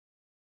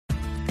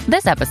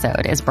This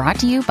episode is brought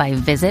to you by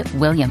Visit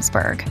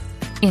Williamsburg.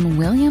 In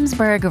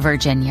Williamsburg,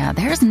 Virginia,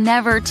 there's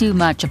never too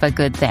much of a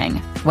good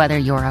thing. Whether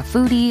you're a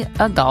foodie,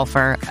 a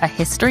golfer, a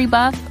history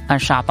buff, a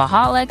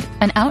shopaholic,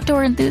 an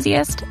outdoor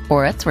enthusiast,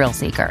 or a thrill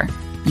seeker,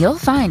 you'll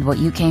find what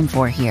you came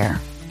for here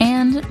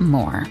and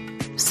more.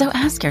 So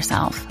ask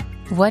yourself,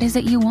 what is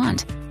it you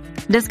want?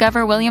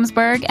 Discover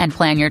Williamsburg and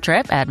plan your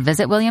trip at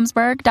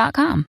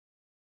visitwilliamsburg.com.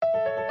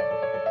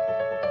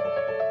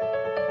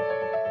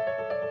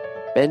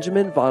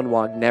 Benjamin von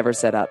Wagh never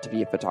set out to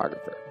be a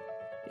photographer,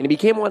 and he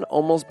became one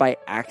almost by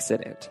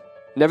accident.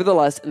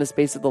 Nevertheless, in the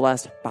space of the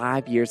last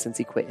 5 years since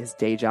he quit his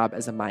day job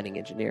as a mining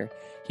engineer,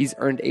 he's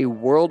earned a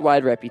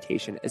worldwide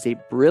reputation as a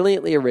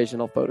brilliantly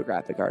original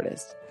photographic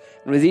artist,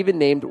 and was even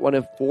named one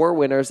of 4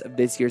 winners of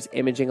this year's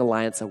Imaging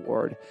Alliance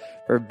Award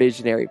for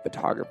Visionary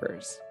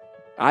Photographers.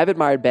 I've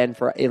admired Ben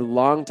for a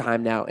long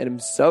time now, and I'm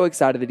so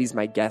excited that he's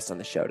my guest on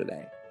the show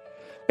today.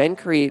 Ben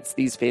creates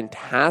these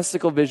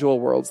fantastical visual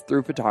worlds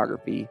through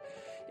photography,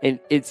 and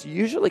it's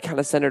usually kind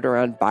of centered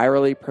around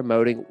virally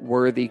promoting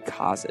worthy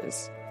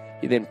causes.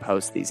 He then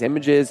posts these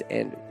images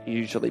and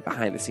usually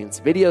behind-the-scenes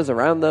videos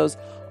around those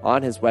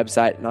on his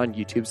website and on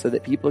YouTube so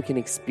that people can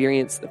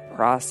experience the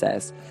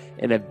process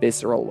in a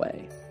visceral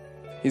way.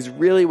 He's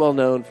really well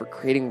known for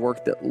creating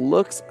work that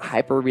looks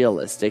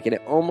hyper-realistic, and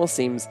it almost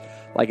seems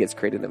like it's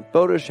created in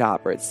Photoshop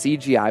or it's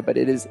CGI, but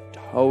it is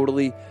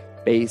totally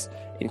based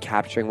in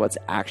capturing what's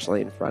actually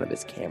in front of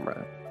his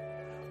camera.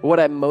 What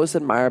I most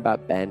admire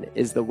about Ben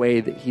is the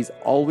way that he's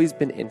always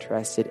been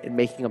interested in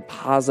making a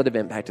positive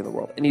impact in the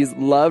world. And he's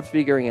loved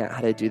figuring out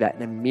how to do that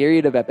in a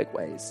myriad of epic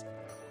ways.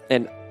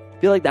 And I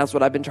feel like that's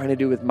what I've been trying to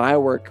do with my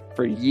work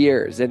for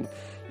years. And,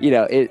 you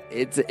know,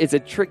 it's a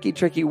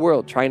tricky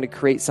world, trying to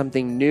create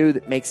something new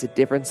that makes a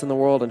difference in the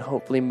world and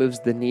hopefully moves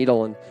the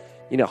needle. And,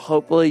 you know,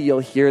 hopefully you'll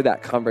hear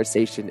that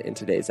conversation in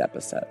today's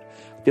episode.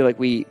 I feel like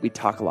we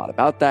talk a lot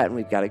about that, and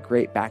we've got a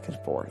great back and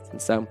forth.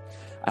 And so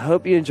I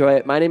hope you enjoy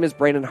it. My name is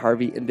Brandon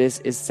Harvey, and this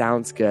is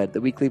Sounds Good, the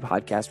weekly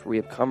podcast where we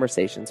have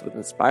conversations with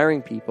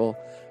inspiring people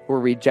who are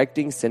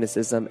rejecting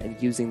cynicism and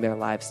using their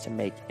lives to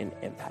make an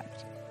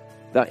impact.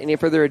 Without any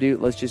further ado,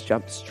 let's just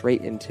jump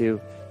straight into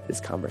this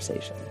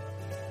conversation.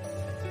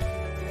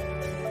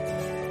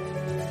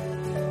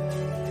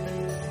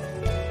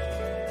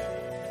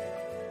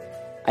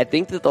 I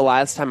think that the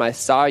last time I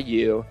saw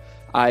you,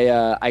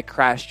 I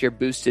crashed your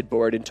boosted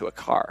board into a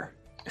car.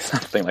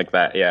 Something like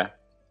that, yeah.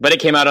 But it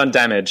came out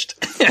undamaged.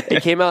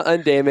 It came out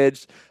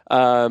undamaged.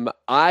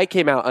 I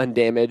came out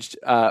undamaged,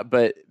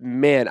 but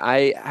man,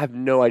 I have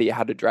no idea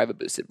how to drive a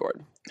boosted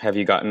board. Have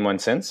you gotten one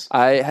since?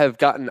 I have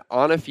gotten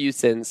on a few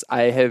since.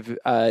 I have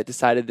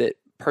decided that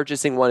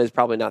purchasing one is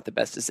probably not the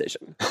best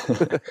decision.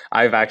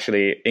 I've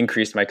actually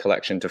increased my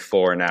collection to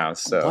 4 now.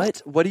 So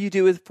What do you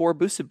do with 4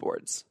 boosted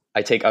boards?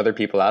 I take other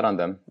people out on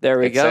them. There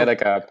we go. It's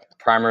like a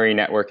primary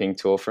networking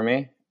tool for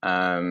me.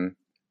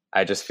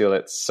 I just feel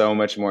it's so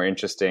much more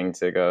interesting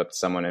to go to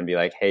someone and be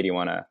like, hey, do you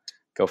want to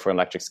go for an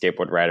electric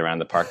skateboard ride around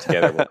the park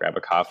together? We'll grab a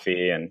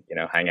coffee and, you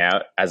know, hang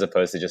out, as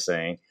opposed to just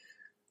saying,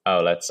 oh,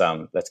 let's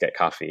get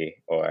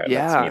coffee, or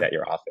let's meet at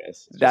your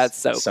office. That's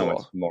so cool.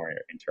 Much more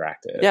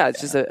interactive. Yeah,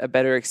 it's just a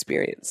better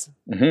experience.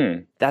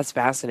 Mm-hmm. That's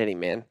fascinating,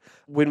 man.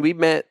 When we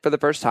met for the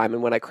first time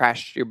and when I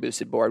crashed your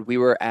boosted board, we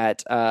were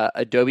at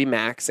Adobe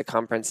Max, a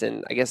conference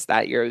in, I guess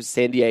that year, it was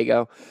San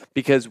Diego,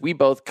 because we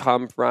both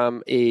come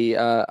from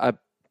a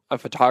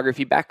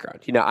photography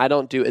background. You know, I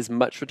don't do as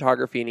much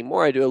photography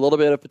anymore. I do a little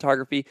bit of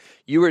photography.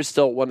 You are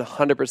still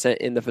 100%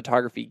 in the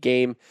photography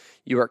game.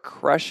 You are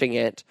crushing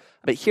it.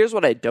 But here's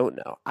what I don't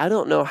know. I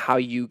don't know how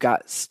you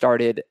got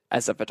started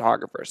as a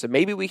photographer. So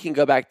maybe we can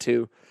go back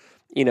to,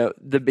 you know,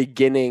 the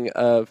beginning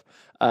of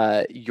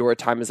your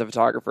time as a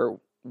photographer.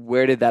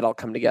 Where did that all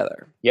come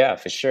together? Yeah,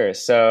 for sure.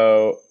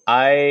 So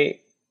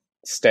I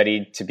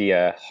studied to be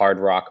a hard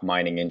rock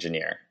mining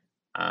engineer.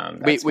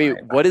 Wait,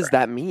 what does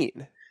that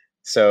mean?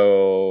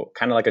 So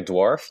kind of like a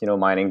dwarf, you know,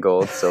 mining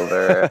gold,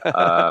 silver,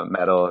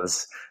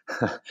 metals.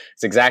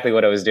 It's exactly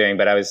what I was doing,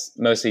 but I was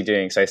mostly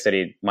so I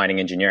studied mining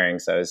engineering.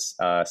 So I was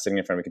sitting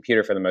in front of a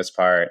computer for the most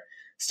part,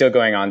 still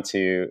going on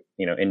to,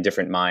 you know, in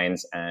different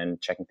mines and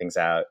checking things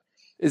out.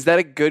 Is that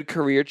a good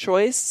career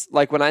choice?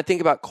 Like when I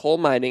think about coal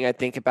mining, I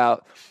think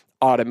about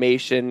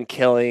automation,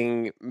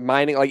 killing,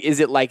 mining. Like, is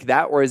it like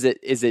that, or is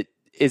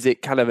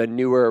it kind of a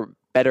newer,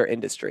 better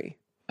industry?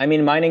 I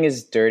mean, mining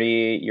is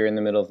dirty. You're in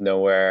the middle of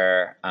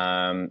nowhere.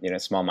 You know,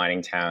 small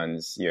mining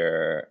towns.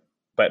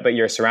 But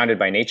you're surrounded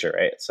by nature,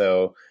 right?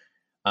 So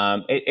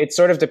it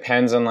sort of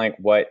depends on like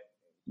what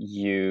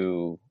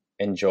you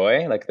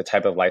enjoy, like the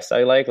type of lifestyle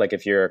you like. Like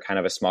if you're kind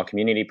of a small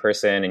community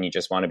person and you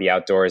just want to be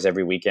outdoors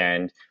every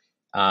weekend,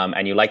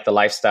 and you like the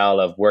lifestyle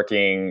of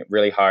working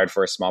really hard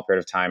for a small period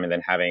of time and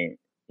then having,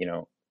 you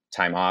know,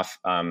 time off.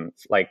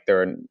 Like there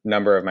are a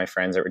number of my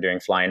friends that were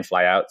doing fly in,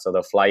 fly out. So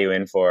they'll fly you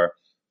in for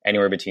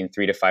anywhere between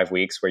 3 to 5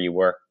 weeks where you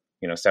work,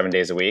 you know, 7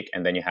 days a week,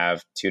 and then you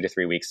have 2 to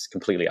 3 weeks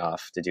completely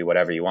off to do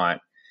whatever you want.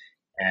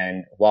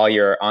 And while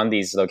you're on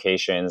these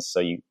locations, so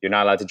you're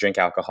not allowed to drink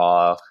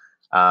alcohol,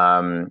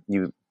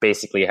 You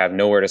basically have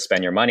nowhere to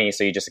spend your money.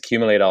 So you just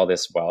accumulate all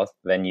this wealth.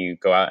 Then you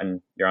go out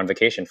and you're on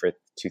vacation for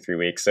 2-3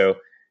 weeks. So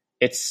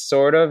it's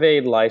sort of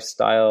a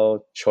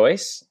lifestyle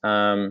choice.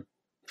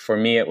 For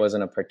me, it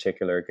wasn't a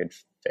particular good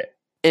fit.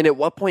 And at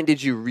what point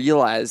did you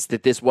realize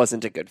that this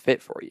wasn't a good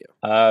fit for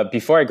you?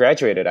 Before I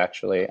graduated,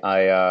 actually,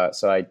 I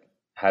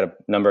had a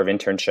number of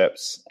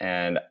internships,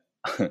 and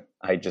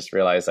I just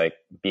realized like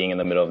being in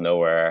the middle of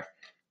nowhere,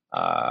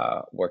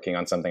 working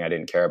on something I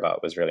didn't care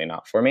about was really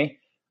not for me.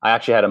 I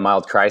actually had a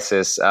mild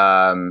crisis.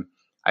 I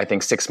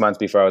think 6 months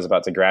before I was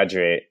about to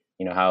graduate.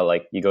 You know how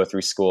like you go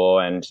through school,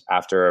 and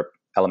after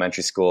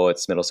elementary school,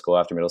 it's middle school.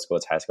 After middle school,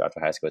 it's high school. After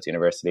high school, it's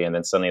university. And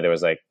then suddenly there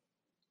was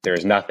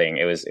nothing.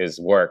 It was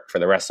work for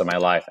the rest of my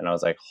life. And I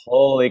was like,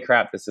 holy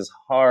crap, this is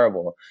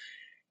horrible.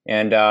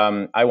 And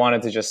I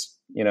wanted to just,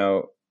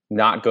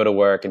 not go to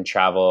work and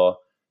travel.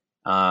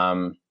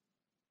 And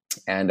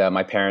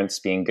my parents,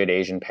 being good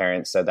Asian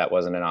parents, said that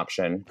wasn't an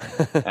option.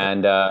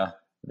 And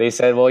they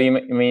said, well,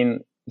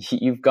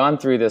 you've gone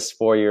through this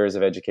 4 years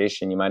of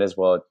education. You might as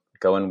well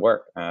go and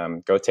work.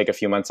 Go take a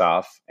few months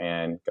off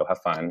and go have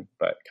fun,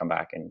 but come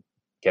back and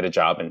get a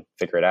job and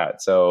figure it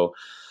out. So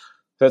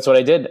that's what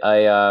I did.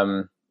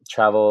 I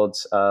traveled,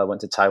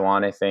 went to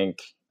Taiwan, I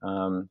think,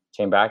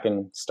 came back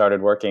and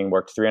started working,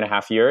 worked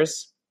 3.5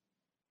 years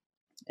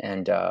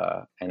and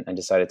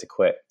decided to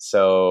quit.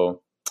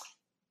 So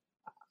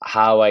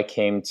how I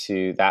came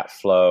to that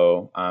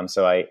flow.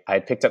 So I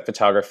had picked up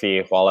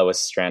photography while I was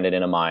stranded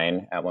in a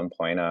mine at one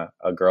point. A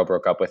girl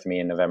broke up with me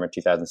in November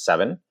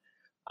 2007.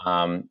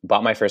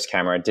 Bought my first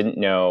camera, didn't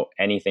know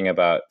anything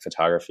about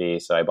photography.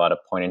 So I bought a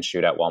point and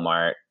shoot at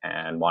Walmart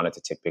and wanted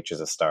to take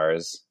pictures of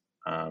stars.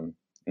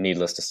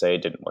 Needless to say,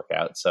 it didn't work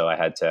out. So I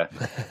had to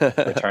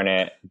return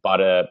it, bought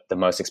the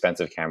most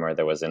expensive camera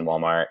there was in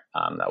Walmart.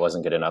 That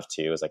wasn't good enough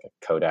too. It was like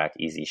a Kodak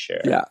Easy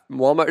Share. Yeah.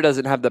 Walmart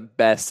doesn't have the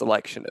best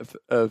selection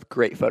of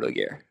great photo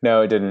gear.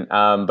 No, it didn't.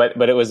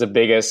 But it was the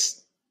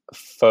biggest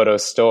photo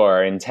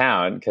store in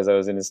town because I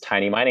was in this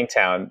tiny mining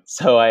town.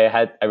 So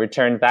I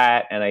returned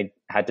that and I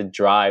had to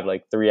drive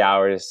like 3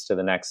 hours to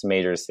the next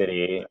major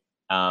city,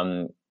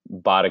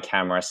 bought a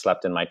camera,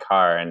 slept in my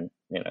car and,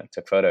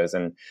 took photos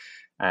and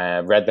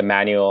read the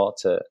manual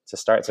to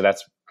start. So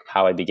that's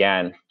how I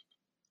began.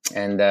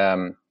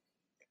 And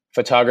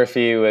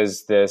photography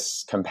was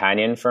this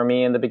companion for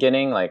me in the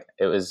beginning. Like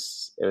it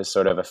was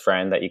sort of a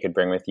friend that you could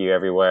bring with you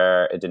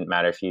everywhere. It didn't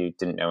matter if you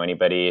didn't know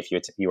anybody. If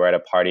you were at a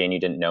party and you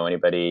didn't know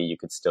anybody, you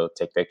could still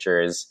take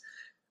pictures.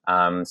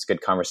 It's a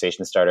good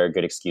conversation starter, a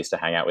good excuse to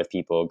hang out with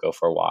people, go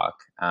for a walk.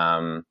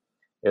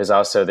 It was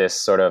also this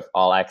sort of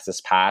all access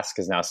pass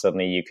because now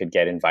suddenly you could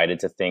get invited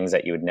to things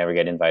that you would never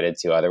get invited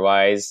to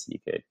otherwise. You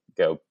could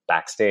go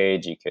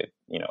backstage, you could,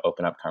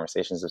 open up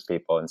conversations with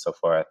people and so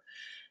forth.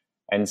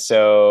 And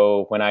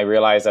so when I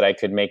realized that I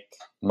could make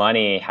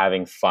money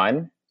having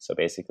fun, so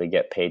basically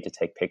get paid to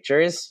take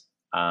pictures,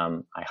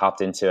 I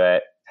hopped into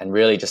it and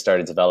really just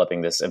started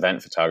developing this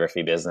event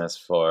photography business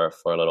for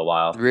a little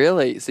while.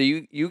 Really? So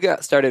you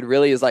got started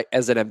really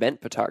as an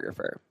event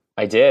photographer?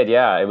 I did,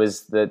 yeah. It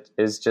was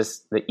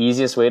just the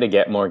easiest way to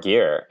get more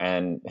gear,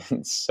 and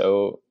and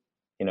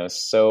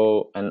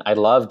I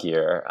love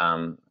gear.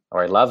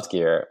 I loved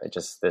gear.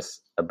 Just this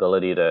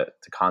ability to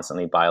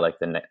constantly buy like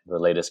the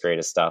latest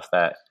greatest stuff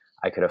that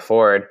I could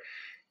afford.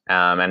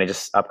 And I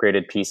just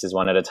upgraded pieces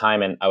one at a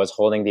time. And I was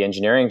holding the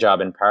engineering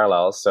job in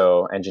parallel.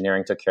 So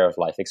engineering took care of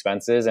life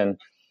expenses, and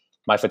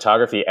my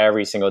photography,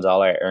 every single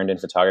dollar I earned in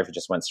photography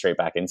just went straight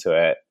back into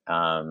it.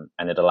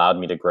 And it allowed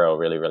me to grow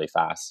really, really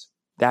fast.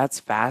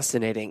 That's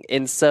fascinating.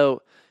 And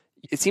so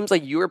it seems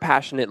like you were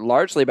passionate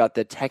largely about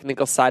the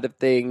technical side of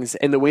things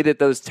and the way that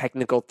those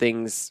technical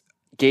things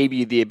gave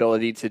you the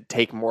ability to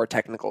take more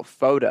technical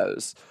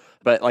photos.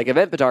 But like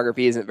event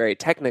photography isn't very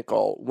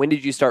technical. When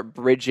did you start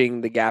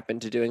bridging the gap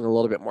into doing a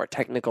little bit more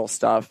technical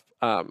stuff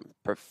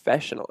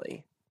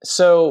professionally?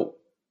 So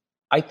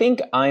I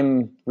think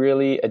I'm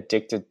really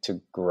addicted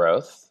to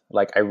growth.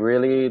 Like I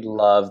really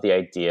love the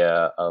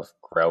idea of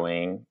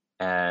growing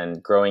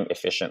and growing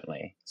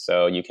efficiently.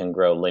 So you can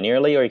grow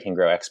linearly or you can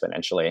grow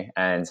exponentially.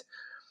 And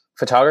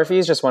photography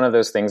is just one of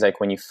those things like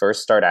when you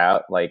first start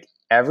out, like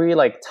every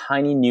like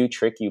tiny new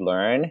trick you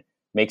learn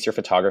makes your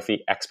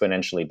photography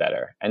exponentially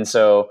better. And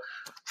so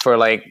for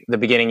like the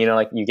beginning,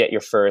 like you get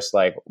your first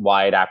like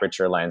wide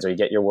aperture lens, or you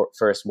get your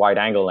first wide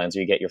angle lens,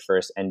 or you get your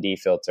first ND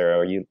filter,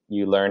 or you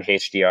learn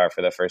HDR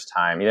for the first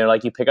time.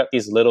 Like you pick up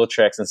these little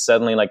tricks and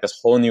suddenly like this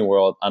whole new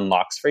world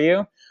unlocks for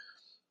you.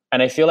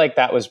 And I feel like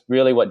that was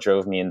really what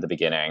drove me in the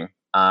beginning.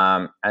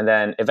 And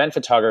then event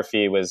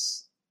photography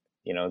was,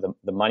 the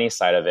money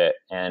side of it.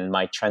 And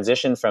my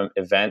transition from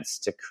events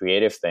to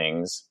creative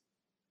things,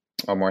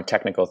 or more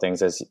technical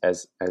things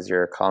as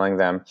you're calling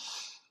them,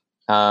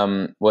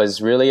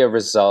 was really a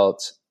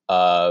result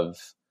of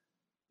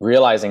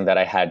realizing that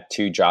I had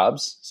two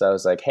jobs. So I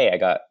was like, hey, I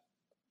got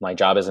my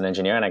job as an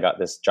engineer and I got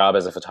this job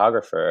as a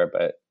photographer,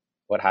 but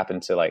what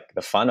happened to like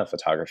the fun of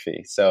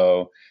photography?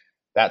 So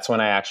that's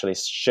when I actually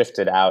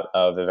shifted out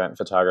of event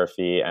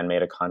photography and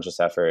made a conscious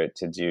effort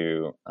to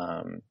do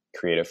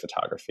creative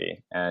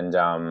photography. And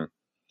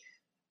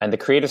the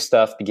creative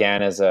stuff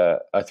began as a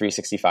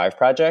 365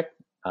 project.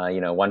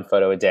 One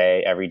photo a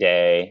day, every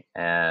day,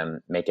 and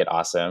make it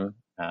awesome.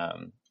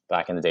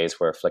 Back in the days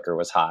where Flickr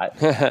was hot.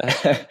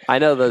 I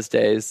know those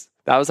days.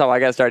 That was how I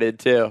got started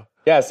too.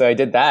 Yeah, so I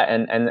did that.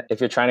 And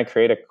if you're trying to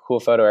create a cool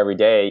photo every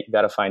day, you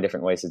got to find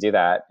different ways to do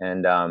that.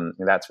 And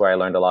that's where I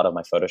learned a lot of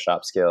my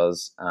Photoshop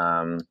skills.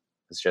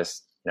 It's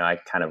just, I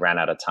kind of ran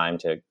out of time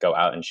to go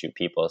out and shoot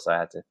people. So I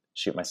had to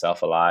shoot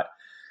myself a lot.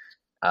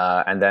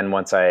 And then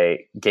once I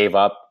gave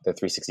up the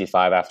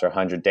 365 after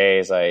 100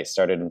 days, I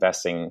started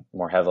investing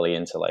more heavily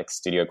into like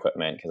studio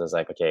equipment, because I was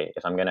like, okay,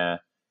 if I'm going to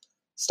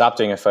stop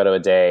doing a photo a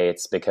day,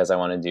 it's because I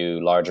want to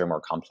do larger,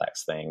 more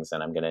complex things,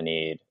 and I'm going to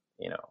need,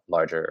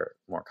 larger,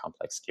 more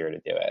complex gear to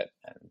do it.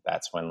 And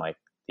that's when like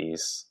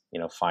these,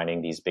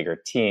 finding these bigger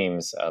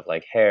teams of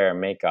like hair,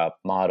 makeup,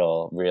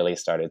 model really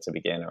started to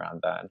begin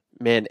around that.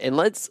 Man, and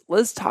let's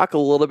talk a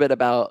little bit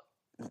about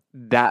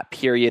that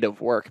period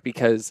of work,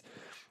 because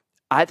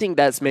I think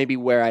that's maybe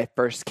where I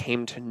first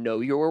came to know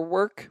your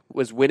work,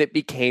 was when it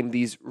became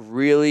these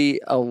really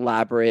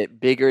elaborate,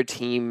 bigger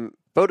team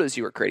photos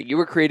you were creating. You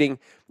were creating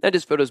not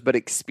just photos, but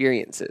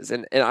experiences.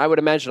 And I would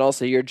imagine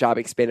also your job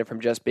expanded from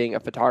just being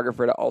a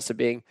photographer to also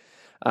being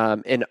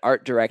an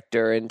art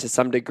director and to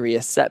some degree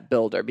a set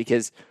builder,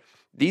 because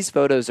these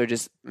photos are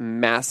just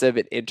massive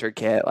and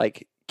intricate.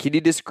 Like, can you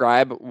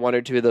describe one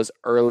or two of those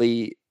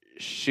early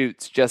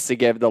shoots just to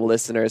give the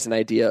listeners an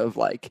idea of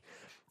like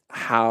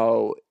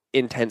how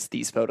intense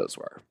these photos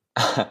were?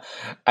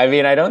 I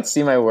mean, I don't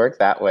see my work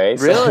that way.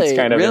 So really? It's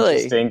kind of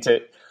interesting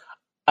to...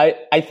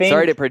 I think...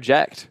 Sorry to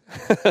project.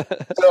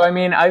 So, I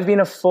mean, I've been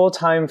a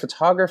full-time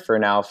photographer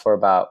now for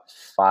about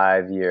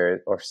 5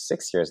 years or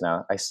 6 years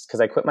now, because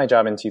I quit my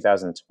job in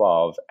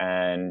 2012.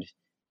 And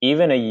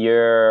even a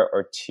year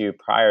or two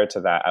prior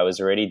to that, I was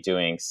already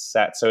doing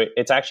sets. So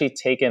it's actually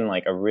taken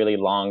like a really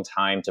long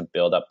time to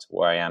build up to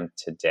where I am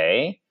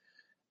today.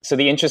 So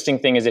the interesting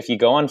thing is, if you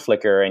go on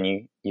Flickr and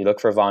you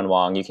look for Von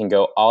Wong, you can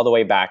go all the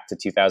way back to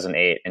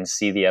 2008 and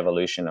see the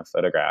evolution of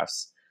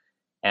photographs.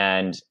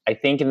 And I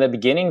think in the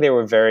beginning, they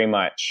were very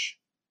much,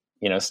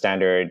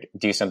 standard,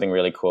 do something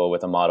really cool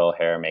with a model,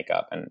 hair,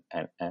 makeup,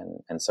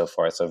 and so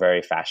forth. So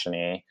very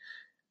fashiony.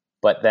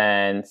 But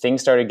then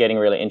things started getting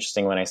really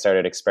interesting when I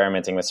started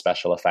experimenting with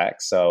special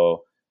effects.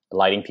 So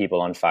lighting people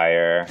on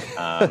fire,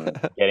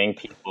 getting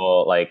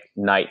people like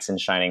knights in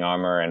shining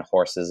armor and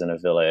horses in a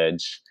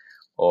village,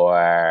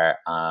 or,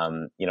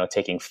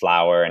 taking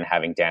flour and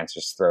having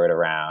dancers throw it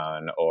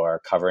around,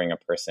 or covering a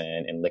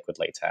person in liquid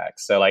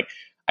latex. So like,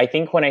 I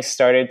think when I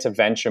started to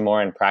venture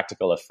more in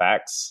practical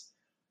effects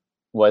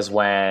was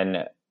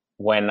when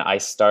I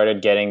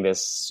started getting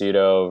this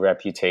pseudo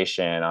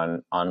reputation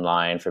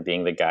online for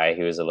being the guy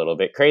who was a little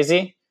bit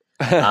crazy.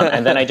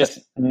 And then I just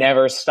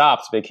never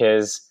stopped,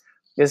 because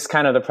this is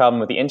kind of the problem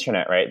with the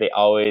internet, right? They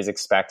always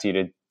expect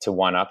you to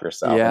one up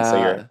yourself. Yeah. And so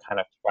you're kind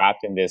of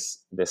trapped in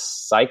this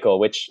cycle,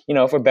 which,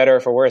 for better or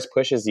for worse,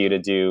 pushes you to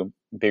do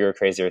bigger,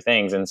 crazier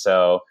things. And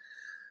so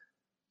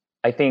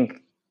I think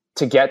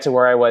to get to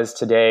where I was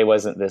today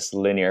wasn't this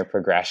linear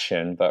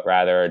progression, but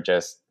rather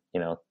just,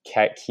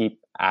 keep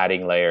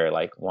adding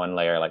one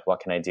layer, like what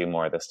can I do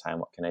more this time?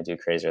 What can I do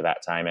crazier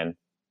that time? And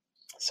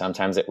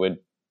sometimes it would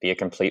be a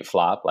complete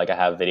flop. Like I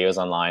have videos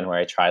online where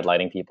I tried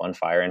lighting people on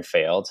fire and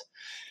failed.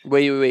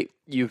 Wait,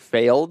 you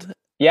failed?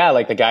 Yeah,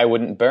 like the guy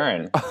wouldn't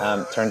burn.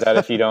 Turns out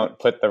if you don't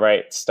put the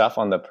right stuff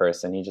on the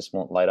person, he just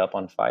won't light up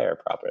on fire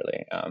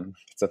properly.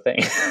 It's a thing.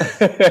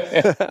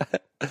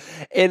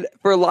 And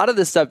for a lot of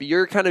this stuff,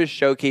 you're kind of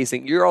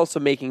showcasing, you're also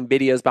making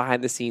videos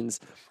behind the scenes,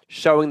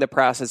 showing the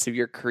process of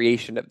your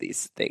creation of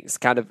these things.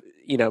 Kind of,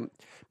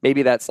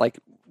 maybe that's like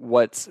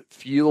what's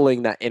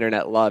fueling that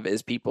internet love,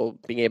 is people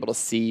being able to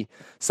see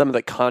some of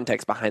the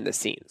context behind the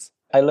scenes.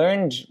 I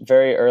learned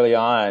very early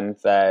on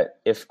that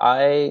if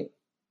I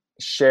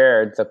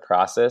shared the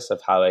process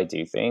of how I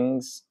do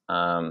things,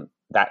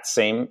 that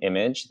same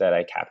image that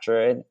I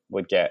captured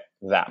would get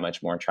that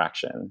much more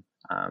traction,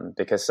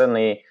 because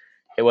suddenly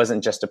it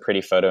wasn't just a pretty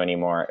photo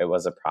anymore. It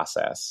was a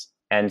process.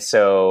 And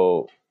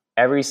so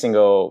every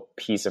single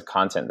piece of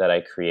content that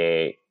I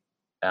create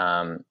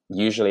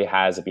usually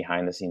has a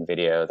behind the scene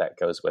video that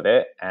goes with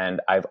it. And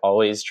I've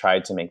always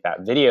tried to make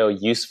that video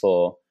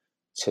useful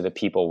to the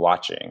people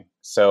watching.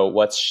 So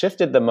what's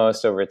shifted the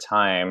most over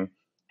time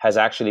has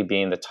actually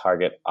been the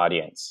target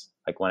audience.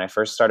 Like when I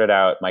first started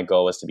out, my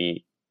goal was to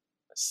be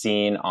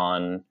seen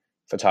on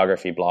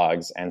photography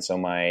blogs. And so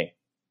my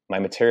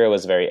material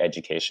was very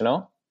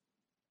educational.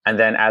 And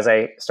then as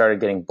I started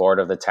getting bored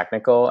of the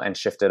technical and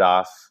shifted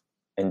off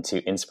into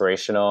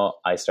inspirational,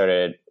 I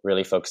started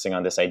really focusing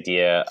on this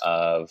idea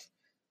of,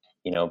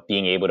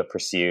 being able to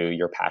pursue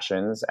your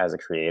passions as a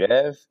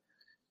creative.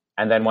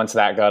 And then once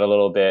that got a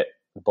little bit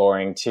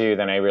boring too,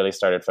 then I really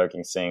started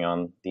focusing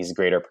on these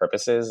greater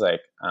purposes,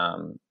 like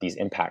these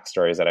impact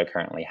stories that I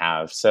currently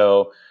have.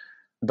 So,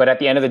 but at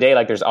the end of the day,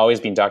 like there's always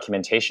been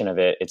documentation of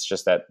it. It's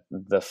just that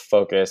the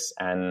focus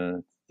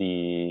and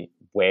the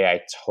way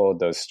I told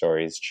those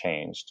stories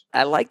changed.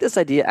 I like this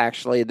idea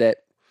actually that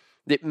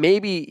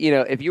maybe,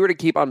 if you were to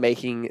keep on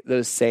making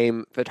those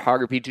same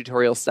photography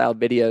tutorial style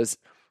videos,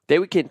 they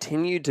would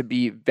continue to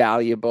be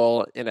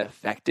valuable and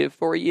effective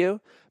for you,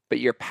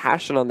 but your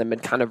passion on them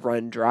would kind of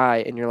run dry.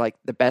 And you're like,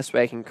 the best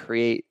way I can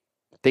create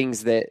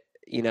things that,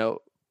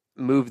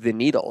 move the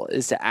needle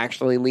is to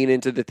actually lean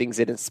into the things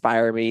that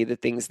inspire me, the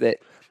things that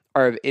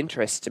are of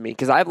interest to me.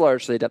 Because I've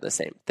largely done the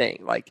same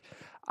thing. Like,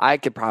 I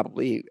could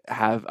probably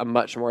have a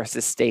much more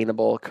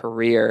sustainable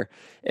career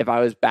if I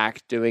was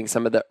back doing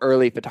some of the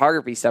early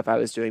photography stuff I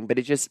was doing, but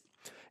it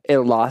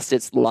lost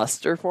its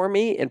luster for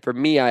me. And for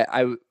me,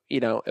 I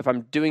if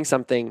I'm doing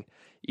something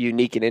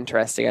unique and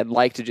interesting, I'd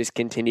like to just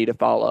continue to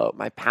follow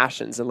my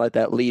passions and let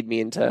that lead me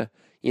into,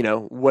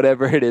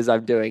 whatever it is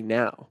I'm doing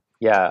now.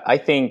 Yeah, I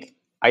think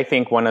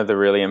one of the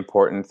really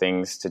important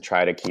things to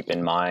try to keep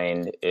in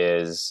mind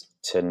is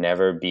to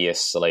never be a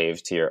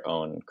slave to your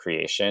own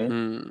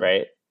creation,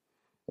 right?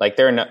 Like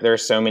there are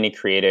so many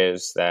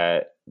creatives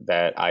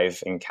that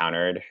I've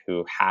encountered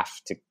who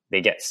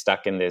they get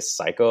stuck in this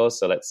cycle.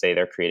 So let's say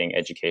they're creating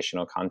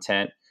educational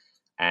content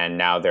and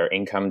now their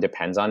income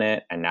depends on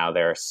it. And now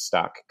they're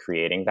stuck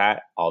creating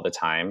that all the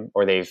time,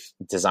 or they've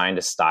designed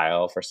a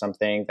style for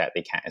something that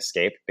they can't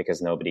escape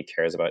because nobody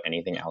cares about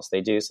anything else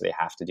they do. So they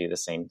have to do the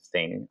same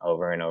thing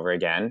over and over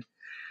again.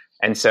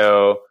 And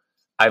so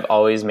I've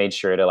always made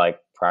sure to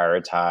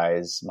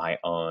prioritize my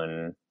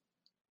own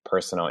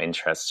personal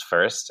interests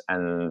first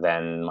and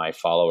then my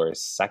followers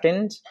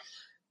second,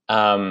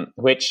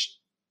 which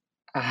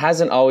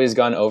hasn't always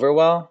gone over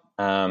well.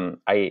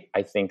 I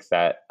think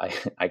that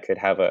I could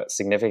have a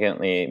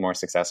significantly more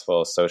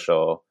successful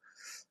social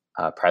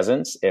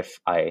presence if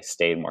I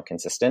stayed more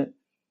consistent.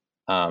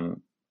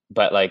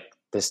 But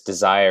this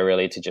desire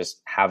really to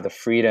just have the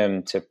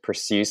freedom to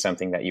pursue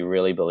something that you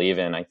really believe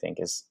in, I think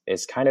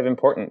is kind of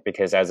important,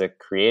 because as a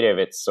creative,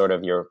 it's sort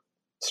of your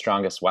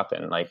strongest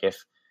weapon. Like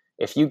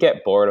if you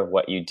get bored of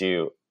what you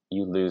do,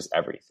 you lose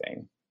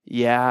everything.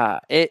 Yeah.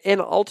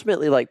 And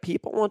ultimately,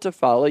 people want to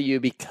follow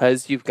you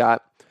because you've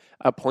got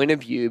a point of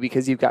view,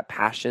 because you've got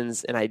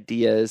passions and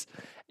ideas.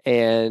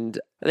 And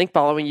I think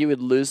following you would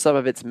lose some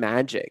of its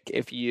magic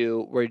if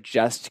you were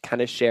just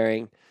kind of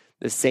sharing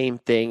the same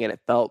thing and it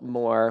felt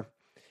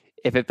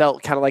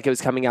kind of like it was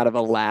coming out of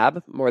a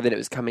lab more than it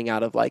was coming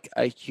out of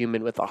a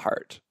human with a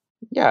heart.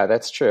 Yeah,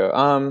 that's true.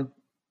 I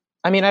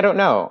don't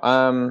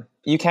know.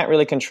 You can't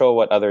really control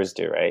what others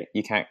do, right?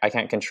 I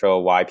can't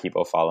control why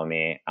people follow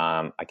me.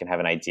 I can have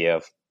an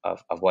idea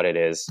of what it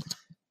is,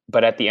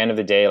 but at the end of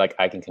the day,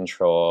 I can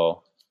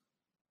control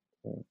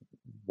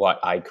what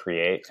I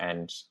create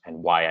and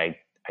why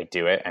I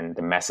do it and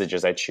the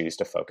messages I choose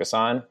to focus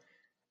on.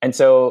 And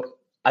so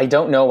I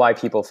don't know why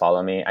people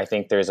follow me. I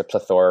think there's a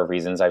plethora of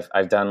reasons.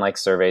 I've done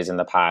surveys in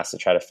the past to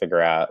try to figure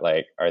out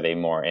are they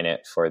more in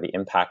it for the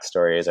impact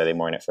stories? Are they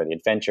more in it for the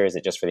adventure? Is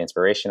it just for the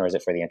inspiration, or is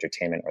it for the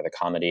entertainment or the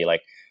comedy?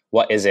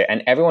 What is it?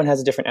 And everyone has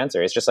a different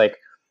answer. It's just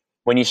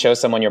when you show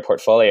someone your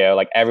portfolio,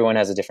 everyone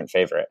has a different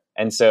favorite.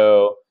 And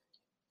so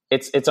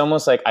it's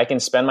almost I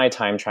can spend my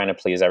time trying to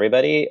please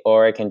everybody,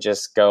 or I can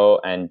just go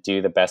and do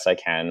the best I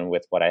can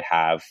with what I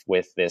have,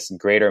 with this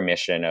greater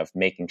mission of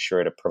making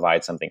sure to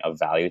provide something of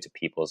value to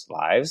people's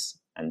lives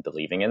and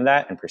believing in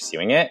that and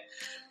pursuing it,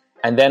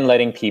 and then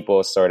letting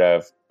people sort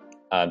of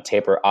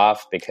taper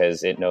off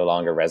because it no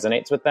longer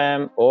resonates with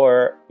them,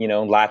 or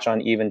latch on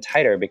even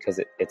tighter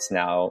because it's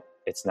now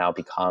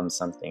become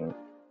something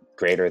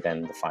greater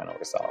than the final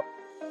result.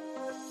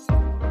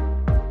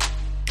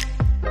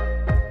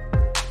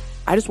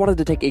 I just wanted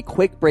to take a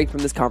quick break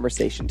from this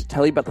conversation to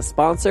tell you about the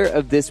sponsor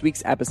of this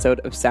week's episode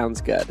of Sounds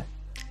Good,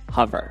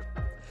 Hover.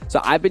 So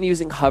I've been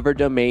using Hover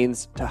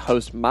domains to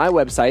host my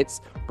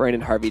websites,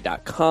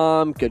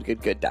 brandonharvey.com,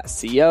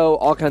 goodgoodgood.co,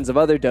 all kinds of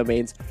other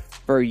domains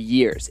for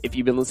years. If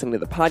you've been listening to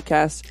the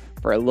podcast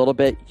for a little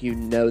bit, you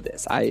know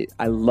this. I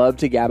love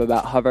to gab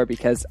about Hover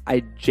because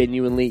I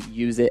genuinely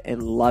use it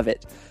and love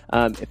it.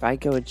 If I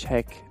go and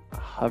check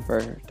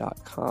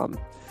hover.com,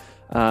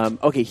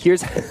 okay,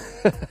 here's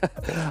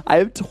I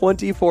have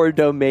 24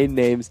 domain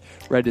names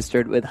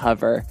registered with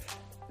Hover.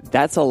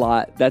 That's a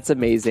lot. That's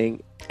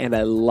amazing. And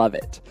I love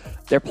it.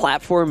 Their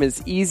platform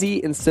is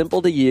easy and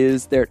simple to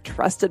use. They're a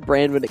trusted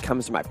brand when it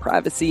comes to my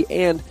privacy,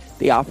 and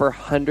they offer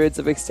hundreds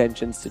of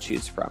extensions to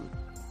choose from.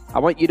 I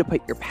want you to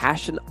put your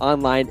passion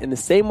online in the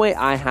same way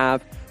I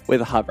have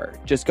with Hover.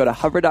 Just go to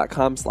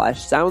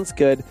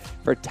hover.com/soundsgood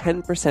for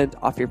 10%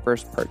 off your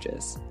first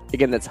purchase.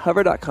 Again, that's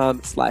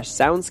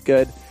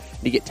hover.com/soundsgood.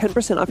 You get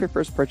 10% off your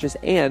first purchase,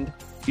 and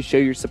you show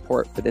your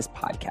support for this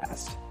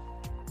podcast.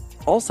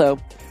 Also,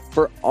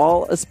 for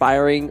all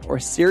aspiring or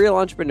serial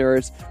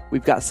entrepreneurs,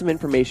 we've got some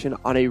information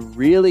on a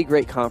really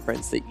great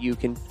conference that you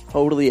can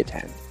totally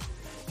attend.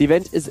 The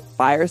event is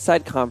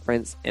Fireside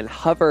Conference, and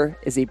Hover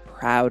is a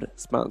proud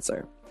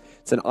sponsor.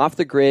 It's an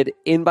off-the-grid,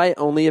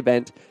 invite-only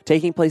event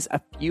taking place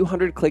a few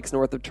hundred clicks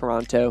north of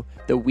Toronto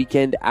the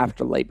weekend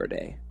after Labor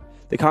Day.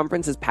 The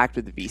conference is packed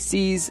with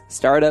VCs,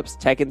 startups,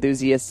 tech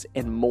enthusiasts,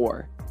 and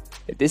more.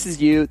 If this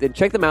is you, then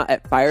check them out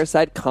at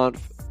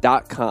firesideconf.com.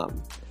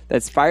 firesideconf.com.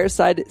 That's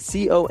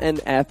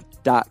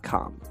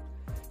firesideconf.com.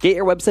 Get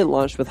your website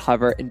launched with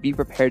Hover and be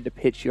prepared to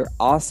pitch your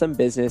awesome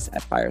business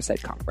at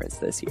Fireside Conference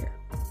this year.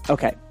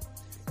 Okay,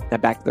 now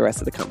back to the rest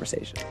of the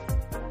conversation.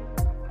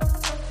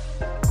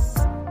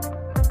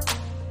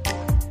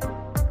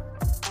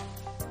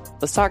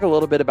 Let's talk a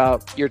little bit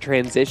about your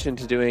transition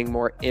to doing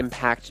more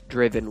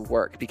impact-driven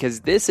work,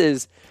 because this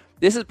is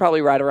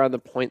probably right around the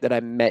point that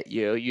I met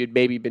you. You'd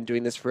maybe been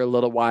doing this for a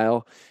little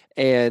while,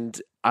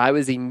 and I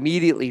was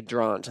immediately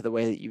drawn to the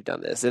way that you've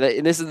done this.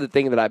 And this is the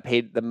thing that I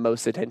paid the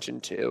most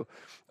attention to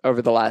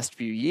over the last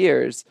few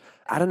years.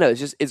 I don't know,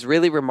 it's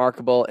really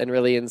remarkable and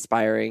really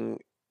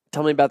inspiring.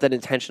 Tell me about that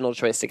intentional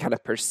choice to kind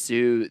of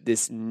pursue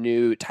this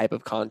new type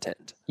of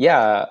content.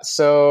 Yeah,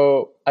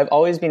 so I've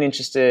always been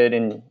interested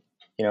in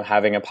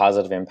having a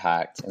positive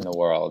impact in the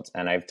world.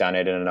 And I've done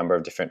it in a number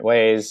of different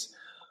ways.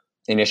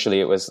 Initially,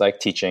 it was like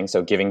teaching,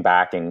 so giving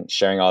back and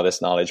sharing all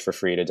this knowledge for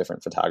free to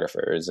different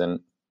photographers. And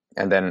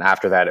then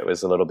after that, it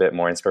was a little bit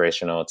more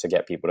inspirational to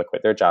get people to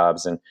quit their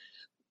jobs. And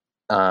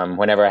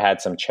whenever I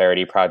had some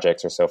charity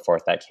projects or so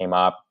forth that came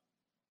up,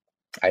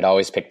 I'd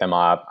always pick them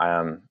up,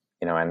 and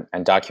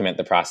document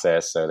the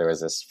process. So there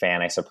was this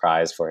fan I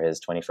surprised for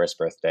his 21st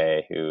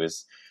birthday who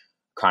was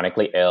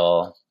chronically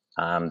ill.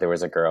 There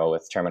was a girl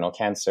with terminal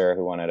cancer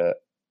who wanted a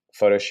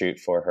photo shoot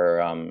for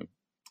her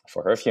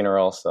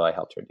funeral, so I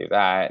helped her do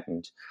that.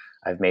 And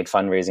I've made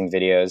fundraising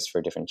videos for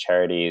different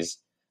charities.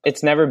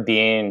 It's never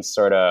been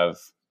sort of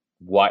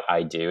what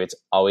I do. It's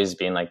always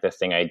been like the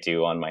thing I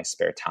do on my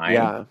spare time.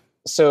 Yeah.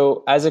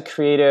 So as a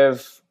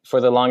creative, for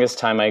the longest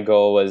time, my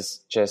goal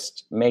was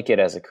just make it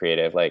as a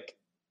creative. Like,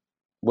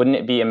 wouldn't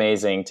it be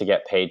amazing to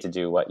get paid to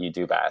do what you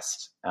do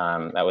best?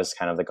 That was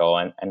kind of the goal.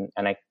 And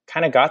I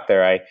kind of got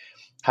there. I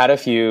had a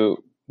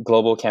few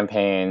global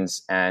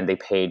campaigns and they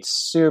paid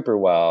super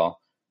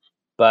well,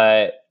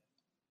 but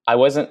I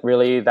wasn't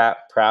really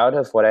that proud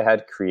of what I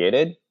had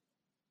created.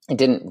 It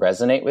didn't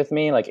resonate with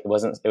me. Like it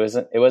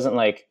wasn't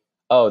like,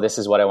 oh, this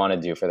is what I want to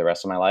do for the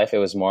rest of my life. It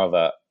was more of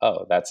a,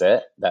 oh, that's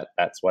it.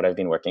 That's what I've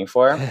been working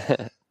for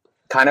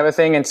kind of a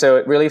thing. And so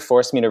it really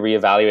forced me to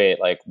reevaluate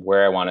like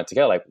where I wanted to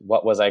go. Like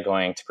what was I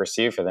going to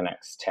pursue for the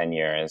next 10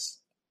 years?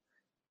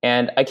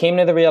 And I came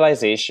to the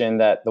realization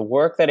that the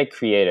work that I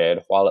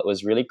created, while it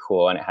was really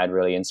cool and it had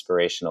really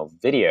inspirational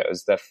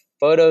videos, the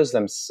photos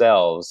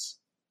themselves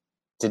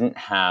didn't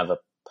have a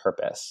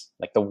purpose.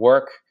 Like the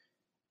work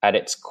at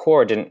its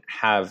core didn't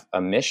have a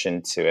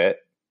mission to it.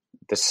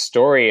 The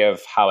story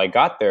of how I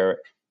got there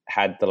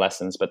had the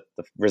lessons, but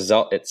the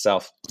result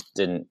itself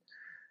didn't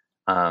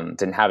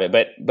have it.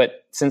 But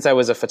since I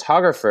was a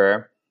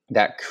photographer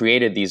that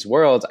created these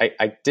worlds,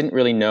 I didn't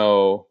really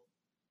know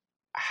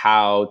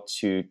how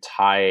to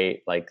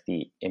tie like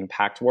the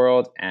impact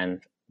world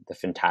and the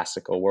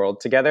fantastical world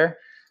together,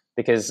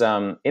 because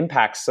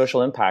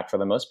social impact for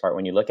the most part,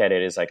 when you look at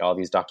it, is like all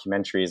these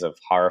documentaries of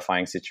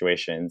horrifying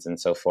situations and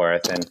so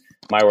forth. And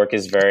my work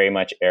is very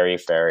much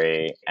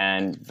airy-fairy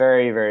and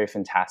very, very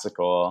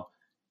fantastical.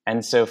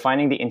 And so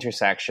finding the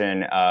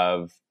intersection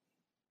of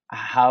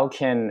how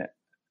can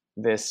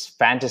this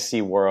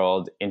fantasy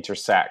world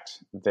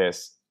intersect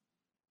this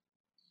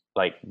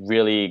like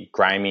really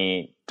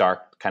grimy,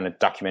 dark kind of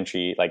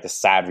documentary, like the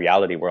sad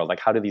reality world, like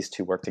how do these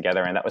two work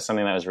together? And that was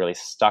something that I was really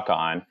stuck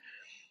on.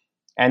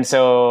 And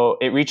so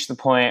it reached the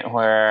point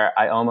where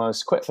I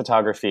almost quit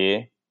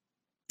photography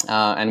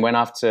and went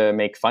off to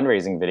make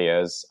fundraising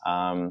videos,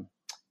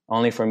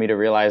 only for me to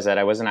realize that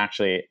I wasn't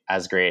actually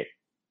as great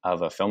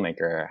of a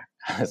filmmaker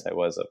as I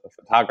was of a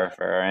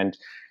photographer.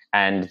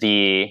 And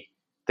the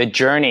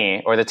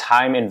journey or the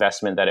time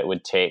investment that it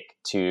would take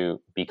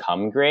to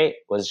become great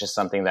was just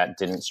something that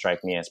didn't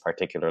strike me as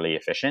particularly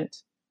efficient.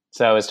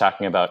 So I was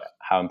talking about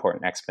how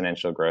important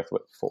exponential growth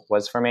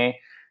was for me.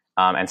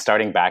 And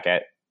starting back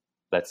at,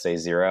 let's say,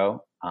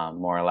 zero,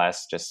 more or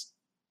less, just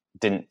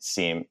didn't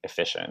seem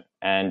efficient.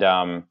 And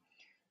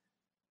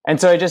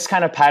so I just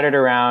kind of pattered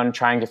around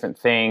trying different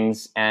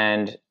things.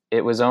 And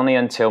it was only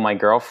until my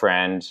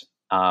girlfriend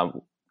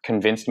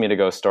convinced me to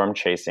go storm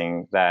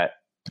chasing that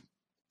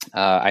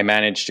I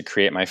managed to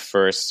create my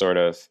first sort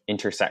of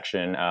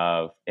intersection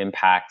of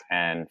impact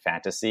and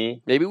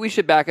fantasy. Maybe we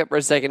should back up for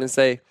a second and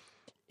say,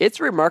 it's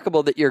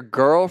remarkable that your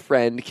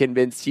girlfriend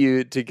convinced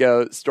you to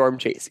go storm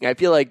chasing. I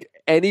feel like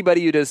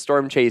anybody who does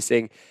storm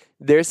chasing,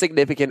 their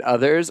significant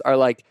others are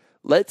like,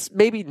 let's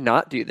maybe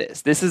not do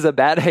this. This is a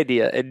bad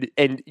idea.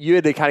 And you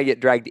had to kind of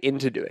get dragged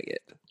into doing it.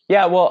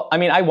 Yeah, well, I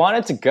mean, I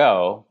wanted to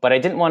go, but I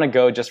didn't want to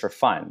go just for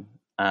fun.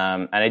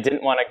 And I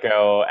didn't want to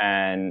go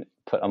and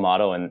put a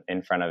model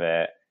in front of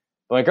it.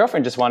 But my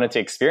girlfriend just wanted to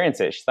experience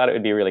it. She thought it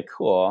would be really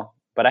cool.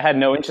 But I had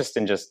no interest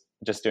in just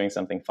doing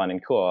something fun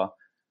and cool.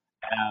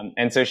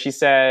 And so she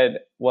said,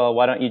 well,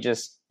 why don't you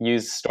just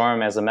use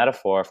storm as a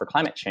metaphor for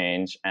climate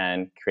change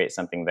and create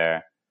something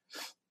there?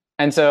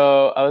 And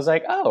so I was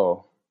like,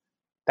 oh,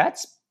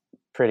 that's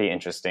pretty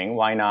interesting.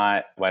 Why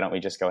not? Why don't we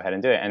just go ahead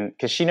and do it? And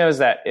because she knows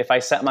that if I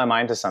set my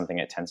mind to something,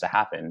 it tends to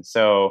happen.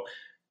 So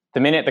the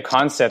minute the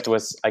concept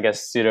was, I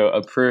guess, pseudo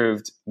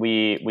approved,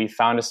 we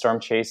found a storm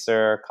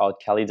chaser called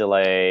Kelly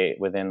DeLay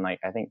within like,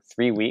 I think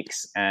 3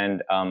 weeks.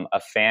 And a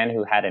fan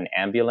who had an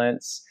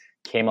ambulance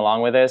came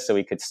along with us so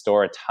we could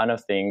store a ton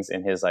of things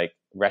in his like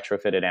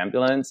retrofitted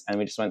ambulance. And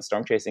we just went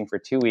storm chasing for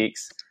 2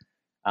 weeks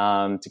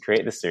to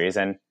create the series.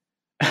 And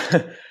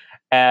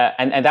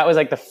and that was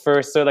like the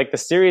first, so like the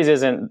series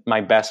isn't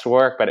my best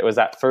work, but it was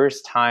that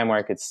first time where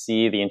I could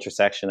see the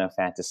intersection of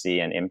fantasy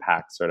and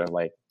impact sort of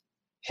like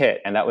hit.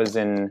 And that was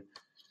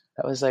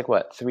like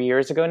what, 3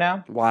 years ago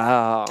now?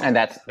 Wow. And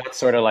that's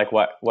sort of like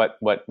what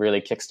really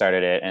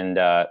kickstarted it.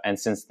 And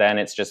since then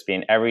it's just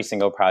been every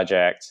single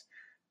project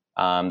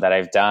that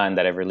I've done,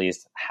 that I've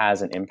released,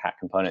 has an impact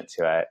component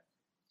to it.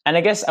 And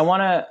I guess I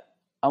want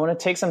to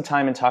take some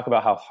time and talk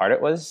about how hard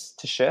it was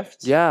to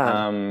shift.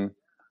 Yeah.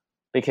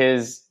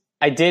 Because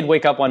I did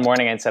wake up one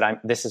morning and said,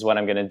 this is what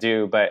I'm going to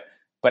do. But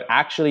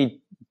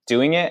actually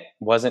doing it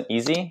wasn't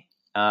easy.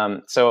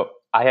 So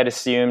I had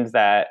assumed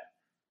that,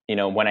 you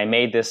know, when I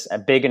made a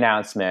big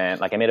announcement,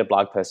 like I made a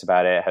blog post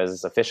about it, it was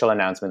this official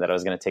announcement that I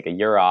was going to take a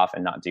year off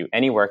and not do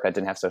any work that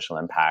didn't have social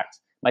impact.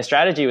 My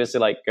strategy was to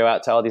like go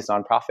out to all these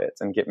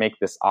nonprofits and make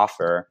this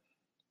offer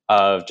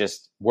of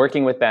just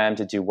working with them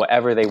to do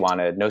whatever they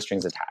wanted, no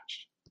strings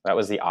attached. That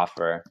was the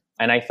offer.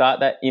 And I thought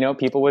that, you know,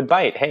 people would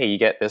bite. Hey, you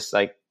get this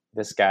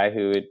guy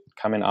who would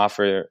come and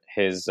offer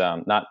his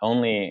not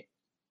only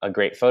a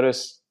great photo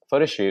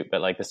shoot,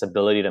 but like this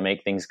ability to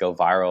make things go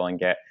viral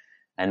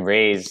and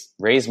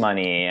raise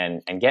money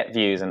and get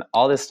views and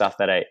all this stuff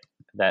that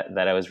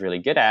I was really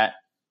good at.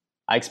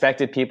 I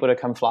expected people to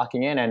come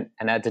flocking in, and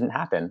that didn't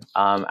happen.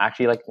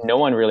 Actually, like no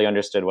one really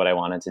understood what I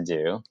wanted to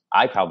do.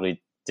 I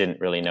probably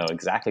didn't really know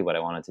exactly what I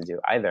wanted to do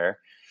either.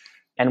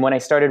 And when I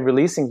started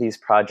releasing these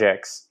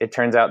projects, it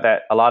turns out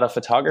that a lot of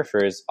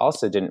photographers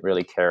also didn't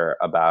really care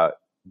about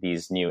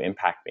these new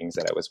impact things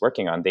that I was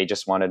working on. They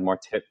just wanted more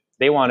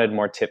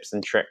tips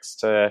and tricks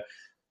to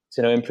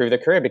improve their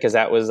career, because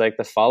that was like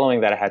the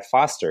following that I had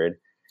fostered.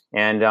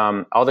 And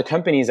all the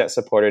companies that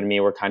supported me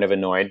were kind of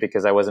annoyed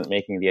because I wasn't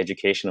making the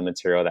educational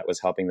material that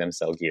was helping them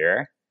sell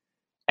gear.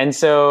 And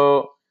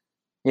so,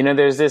 you know,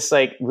 there's this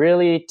like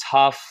really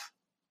tough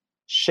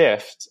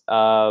shift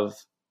of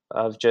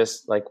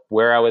just like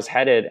where I was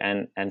headed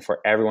and for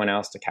everyone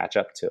else to catch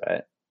up to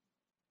it.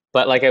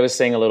 But like I was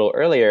saying a little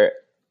earlier,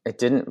 it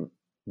didn't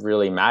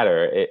really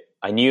matter.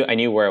 I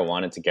knew where I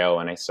wanted to go,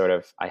 and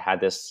I had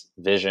this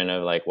vision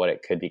of like what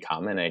it could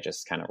become, and I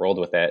just kind of rolled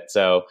with it.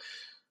 So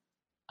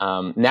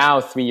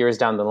now 3 years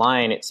down the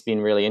line, it's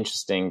been really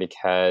interesting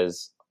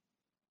because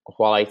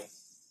while I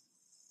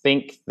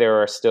think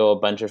there are still a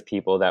bunch of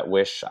people that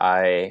wish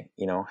I,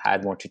 you know,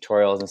 had more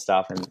tutorials and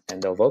stuff,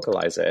 and they'll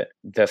vocalize it.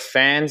 The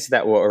fans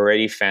that were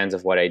already fans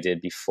of what I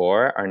did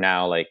before are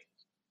now like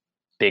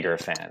bigger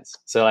fans.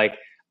 So like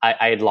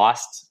I had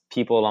lost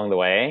people along the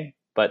way,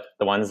 but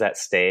the ones that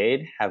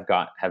stayed have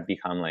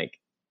become like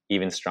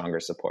even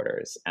stronger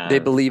supporters. They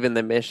believe in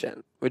the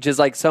mission, which is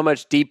like so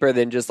much deeper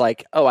than just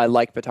like, oh, I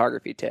like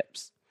photography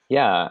tips.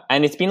 Yeah.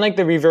 And it's been like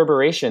the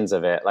reverberations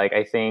of it. Like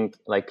I think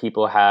like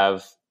people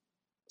have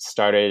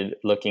started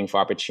looking for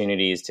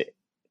opportunities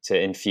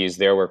to infuse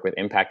their work with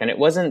impact. And it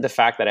wasn't the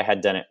fact that I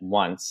had done it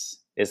once,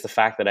 it's the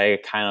fact that I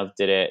kind of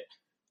did it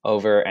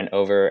over and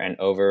over and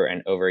over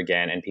and over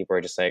again. And people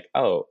are just like,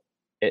 oh,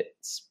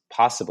 it's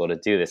possible to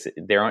do this.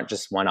 There aren't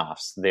just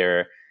one-offs.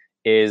 There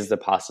is the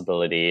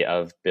possibility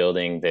of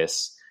building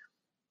this,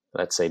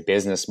 let's say,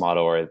 business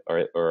model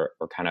or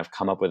kind of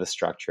come up with a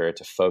structure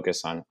to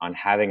focus on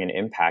having an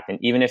impact. And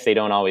even if they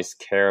don't always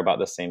care about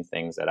the same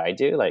things that I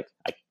do, like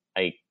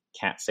I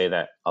can't say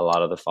that a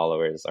lot of the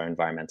followers are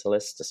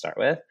environmentalists to start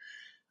with.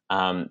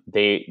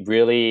 They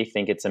really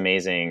think it's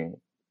amazing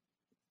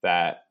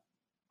that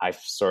I've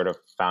sort of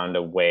found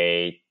a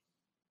way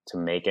to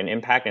make an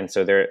impact. And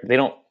so they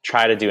don't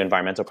try to do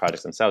environmental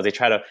projects themselves. They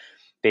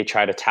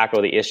try to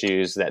tackle the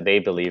issues that they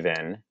believe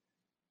in,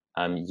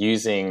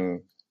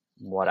 using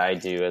what I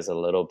do as a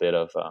little bit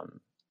of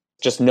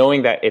just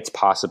knowing that it's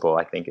possible,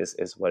 I think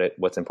is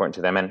what's important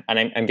to them. And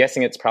I'm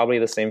guessing it's probably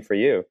the same for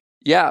you.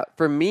 Yeah,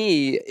 for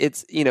me,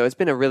 it's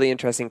been a really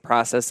interesting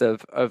process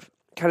of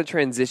kind of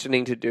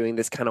transitioning to doing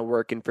this kind of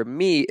work. And for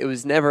me, it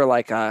was never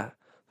like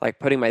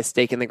putting my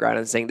stake in the ground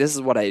and saying, this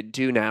is what I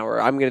do now, or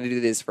I'm going to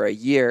do this for a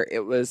year.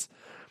 It was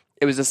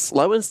a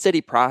slow and steady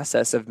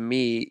process of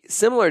me,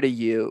 similar to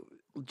you,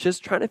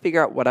 just trying to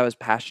figure out what I was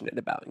passionate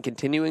about and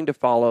continuing to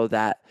follow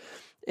that.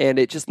 And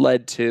it just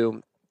led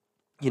to,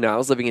 I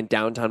was living in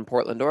downtown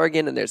Portland,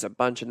 Oregon, and there's a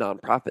bunch of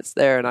nonprofits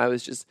there. And I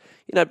was just,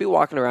 I'd be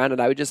walking around and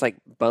I would just like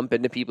bump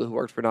into people who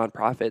worked for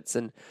nonprofits,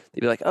 and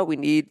they'd be like, oh, we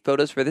need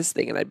photos for this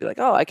thing. And I'd be like,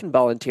 oh, I can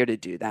volunteer to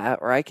do that.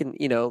 Or I can,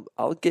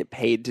 I'll get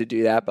paid to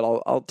do that,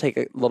 but I'll take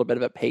a little bit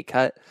of a pay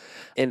cut.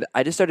 And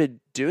I just started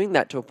doing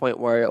that to a point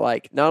where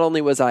like, not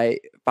only was I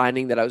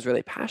finding that I was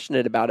really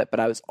passionate about it, but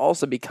I was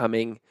also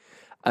becoming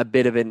a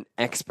bit of an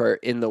expert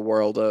in the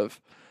world of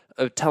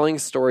telling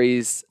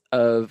stories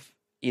of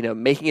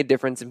making a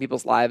difference in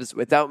people's lives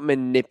without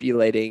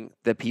manipulating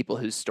the people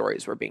whose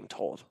stories were being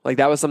told. Like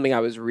that was something I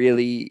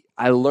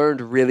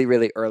learned really,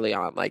 really early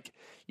on. Like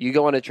you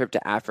go on a trip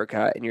to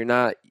Africa and you're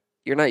not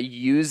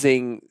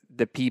using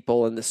the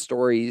people and the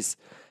stories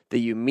that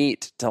you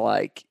meet to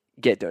like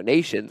get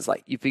donations.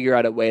 Like you figure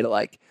out a way to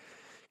like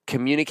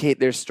communicate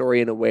their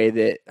story in a way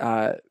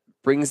that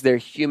brings their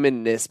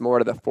humanness more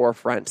to the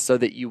forefront so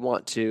that you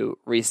want to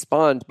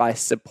respond by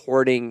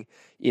supporting,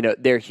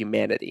 their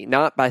humanity,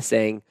 not by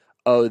saying,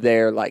 oh,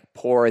 they're like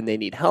poor and they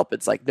need help.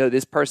 It's like, no,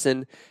 this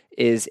person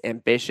is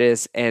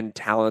ambitious and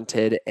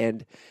talented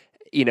and,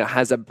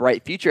 has a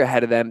bright future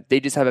ahead of them. They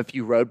just have a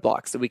few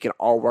roadblocks that we can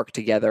all work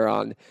together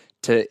on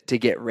to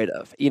get rid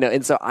of,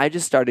 and so I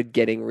just started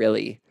getting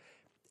really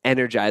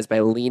energized by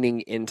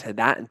leaning into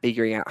that and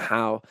figuring out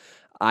how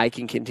I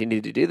can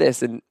continue to do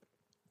this. And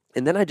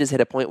then I just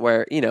hit a point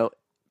where,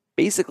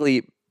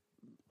 basically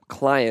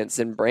clients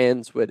and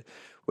brands would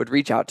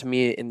reach out to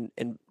me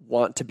and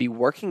want to be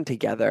working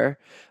together.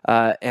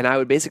 And I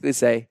would basically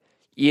say,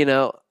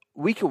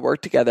 we could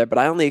work together, but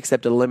I only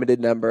accept a limited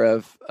number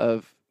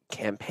of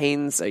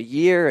campaigns a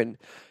year. And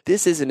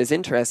this isn't as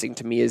interesting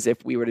to me as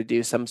if we were to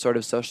do some sort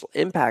of social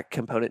impact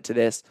component to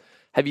this.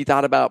 Have you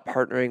thought about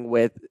partnering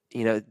with,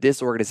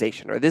 this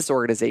organization or this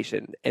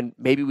organization? And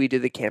maybe we do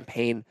the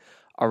campaign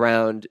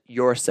around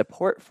your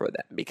support for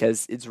them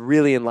because it's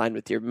really in line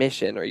with your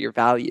mission or your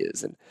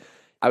values. And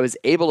I was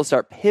able to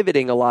start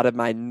pivoting a lot of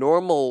my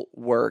normal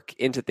work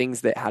into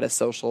things that had a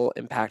social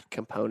impact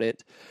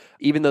component,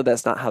 even though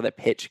that's not how the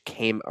pitch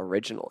came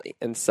originally.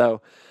 And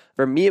so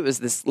for me, it was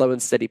this slow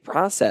and steady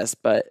process.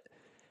 But,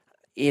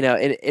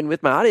 and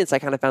with my audience, I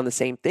kind of found the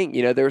same thing.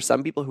 There were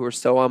some people who were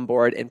so on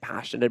board and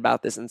passionate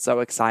about this and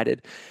so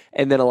excited.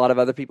 And then a lot of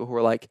other people who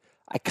were like,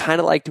 I kind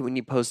of liked it when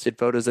you posted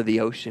photos of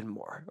the ocean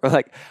more. Or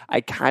like, I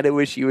kind of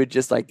wish you would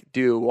just like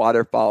do a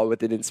waterfall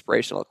with an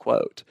inspirational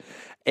quote.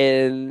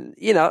 And,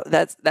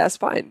 that's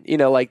fine.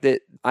 Like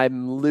that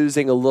I'm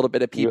losing a little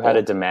bit of people. You had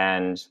a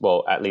demand,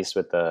 well, at least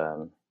with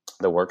the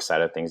work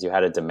side of things, you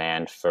had a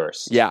demand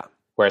first. Yeah.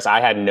 Whereas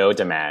I had no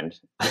demand.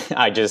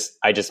 I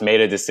just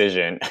made a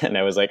decision and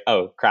I was like,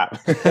 oh crap.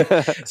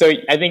 So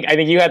I think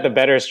you had the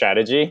better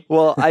strategy.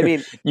 Well, I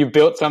mean, you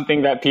built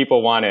something that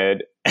people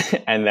wanted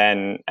and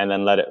then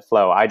let it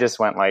flow. I just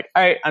went like,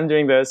 all right, I'm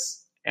doing this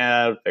and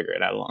I'll figure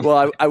it out along.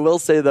 Well, I will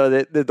say though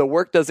that the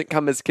work doesn't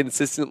come as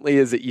consistently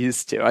as it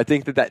used to. I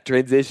think that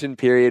transition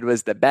period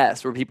was the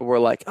best where people were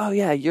like, oh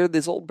yeah, you're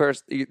this old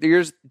person,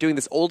 you're doing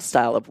this old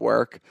style of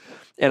work.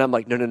 And I'm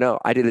like, no,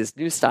 I do this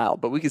new style,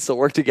 but we can still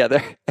work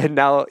together. And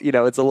now,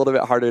 it's a little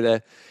bit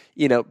harder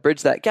to,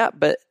 bridge that gap.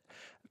 But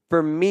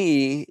for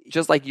me,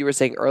 just like you were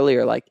saying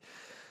earlier, like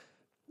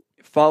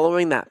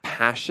following that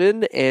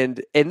passion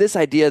and this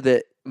idea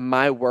that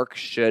my work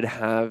should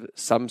have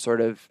some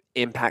sort of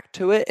impact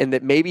to it and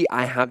that maybe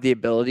I have the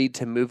ability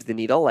to move the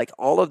needle, like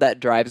all of that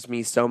drives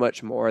me so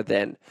much more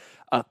than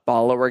a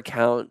follower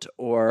count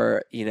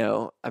or,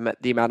 the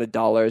amount of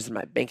dollars in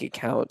my bank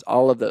account,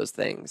 all of those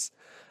things.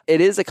 It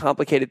is a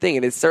complicated thing,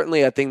 and it's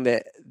certainly a thing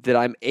that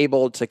I'm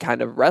able to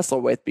kind of wrestle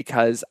with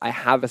because I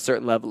have a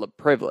certain level of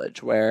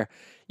privilege where,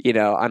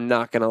 I'm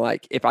not going to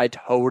like, if I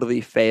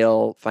totally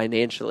fail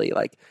financially,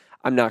 like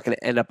I'm not going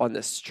to end up on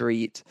the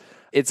street.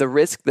 It's a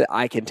risk that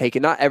I can take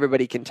and not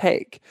everybody can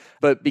take,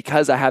 but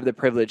because I have the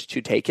privilege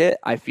to take it,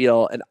 I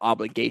feel an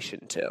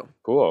obligation to.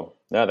 Cool.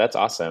 No, that's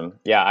awesome.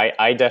 Yeah,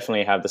 I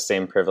definitely have the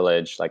same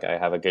privilege. Like I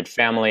have a good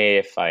family.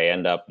 If I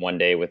end up one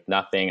day with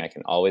nothing, I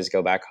can always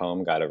go back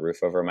home, got a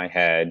roof over my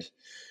head.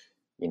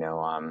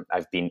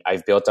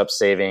 I've built up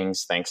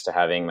savings thanks to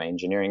having my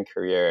engineering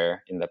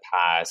career in the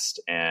past.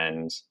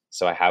 And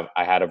so I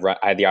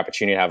had the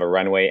opportunity to have a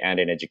runway and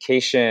an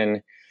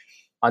education.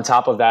 On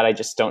top of that, I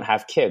just don't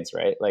have kids,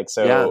 right? Like,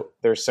 so yeah.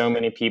 There's so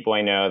many people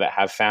I know that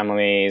have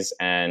families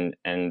and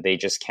they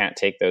just can't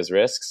take those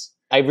risks.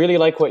 I really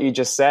like what you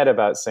just said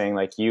about saying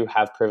like you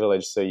have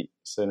privilege,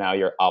 so now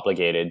you're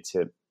obligated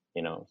to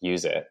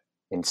use it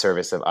in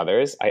service of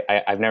others.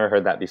 I've never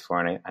heard that before,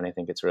 and I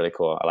think it's really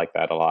cool. I like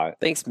that a lot.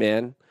 Thanks,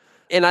 man.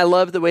 And I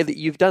love the way that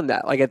you've done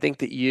that. Like I think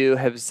that you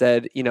have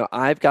said,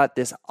 I've got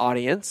this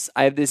audience,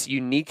 I have this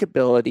unique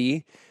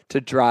ability to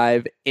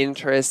drive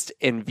interest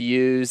and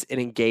views and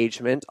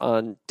engagement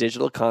on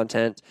digital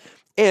content,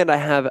 and I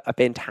have a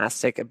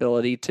fantastic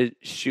ability to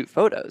shoot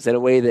photos in a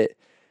way that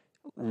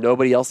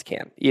nobody else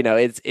can.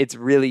 It's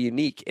really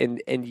unique.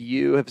 And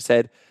you have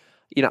said,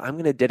 I'm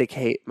going to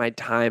dedicate my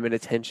time and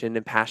attention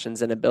and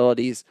passions and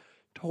abilities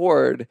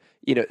toward,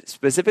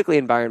 specifically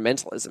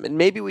environmentalism. And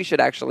maybe we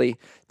should actually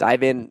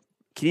dive in.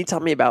 Can you tell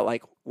me about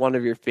like one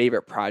of your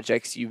favorite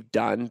projects you've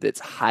done that's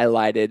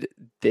highlighted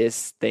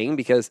this thing?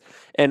 Because,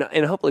 and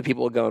hopefully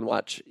people will go and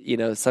watch,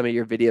 some of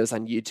your videos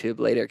on YouTube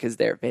later because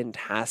they're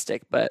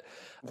fantastic. But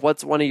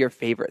what's one of your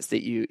favorites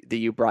that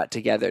you brought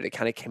together to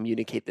kind of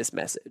communicate this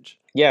message?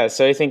 Yeah,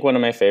 so I think one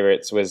of my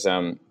favorites was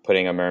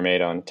putting a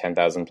mermaid on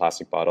 10,000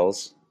 plastic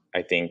bottles.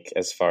 I think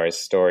as far as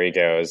story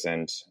goes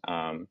and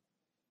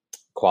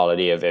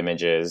quality of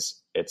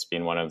images, it's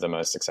been one of the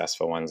most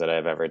successful ones that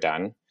I've ever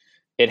done.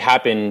 it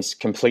happened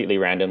completely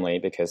randomly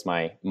because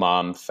my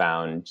mom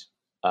found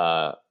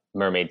a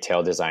mermaid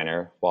tail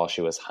designer while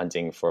she was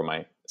hunting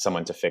for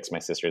someone to fix my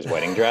sister's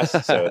wedding dress.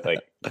 So it's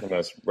like the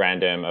most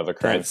random of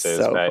occurrences.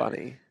 That's so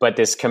funny. But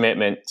this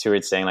commitment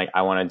towards saying like,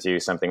 I want to do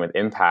something with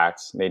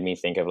impact made me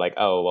think of like,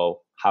 oh,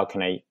 well, how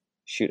can I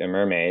shoot a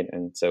mermaid?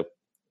 And so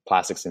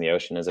plastics in the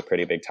ocean is a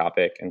pretty big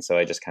topic. And so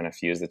I just kind of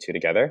fused the two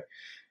together.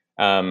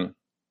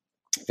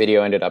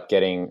 Video ended up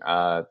getting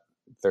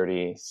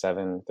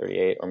 37,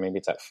 38, or maybe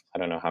it's at, I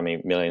don't know how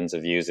many millions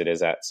of views it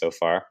is at so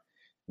far,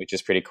 which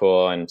is pretty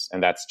cool. And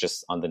that's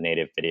just on the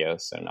native video.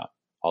 So not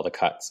all the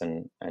cuts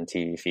and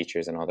TV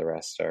features and all the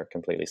rest are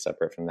completely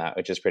separate from that,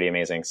 which is pretty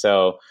amazing.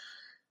 So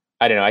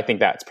I don't know. I think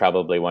that's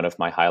probably one of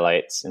my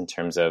highlights in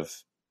terms of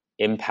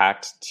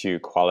impact to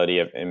quality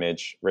of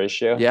image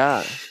ratio.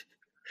 Yeah.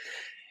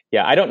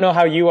 Yeah. I don't know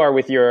how you are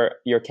with your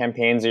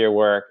campaigns or your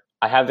work.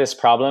 I have this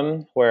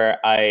problem where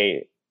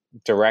I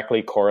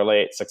directly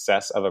correlate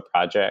success of a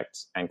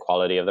project and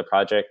quality of the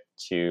project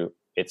to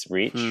its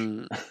reach.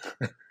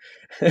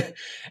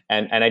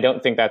 and I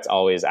don't think that's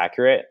always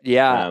accurate.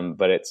 Yeah.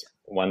 But it's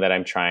one that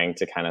I'm trying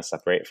to kind of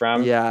separate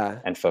from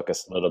and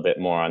focus a little bit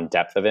more on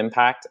depth of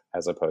impact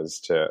as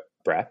opposed to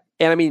breadth.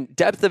 And I mean,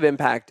 depth of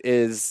impact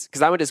is,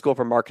 because I went to school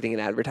for marketing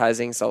and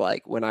advertising. So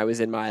like when I was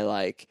in my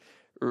like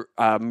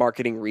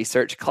marketing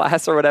research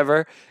class or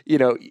whatever,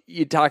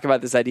 you talk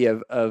about this idea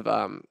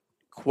of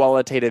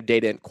qualitative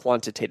data and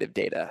quantitative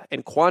data.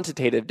 And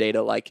quantitative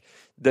data, like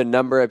the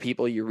number of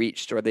people you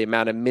reached or the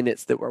amount of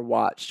minutes that were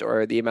watched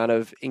or the amount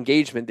of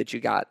engagement that you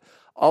got,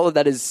 all of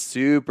that is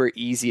super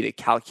easy to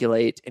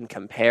calculate and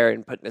compare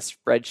and put in a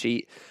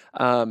spreadsheet.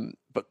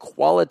 But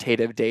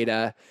qualitative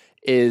data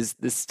is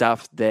the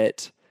stuff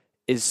that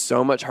is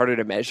so much harder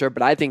to measure,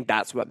 but I think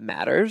that's what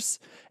matters.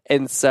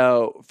 And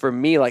so for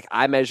me, like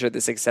I measure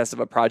the success of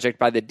a project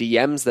by the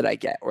DMs that I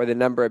get or the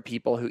number of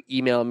people who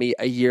email me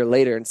a year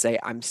later and say,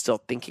 I'm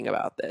still thinking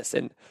about this.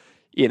 And,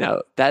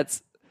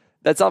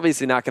 that's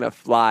obviously not going to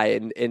fly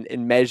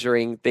in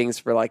measuring things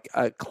for like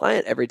a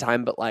client every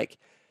time, but like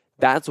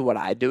that's what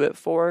I do it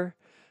for.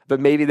 But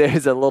maybe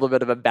there's a little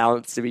bit of a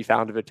balance to be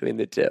found between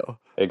the two.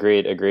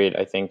 Agreed.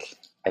 I think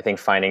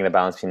finding the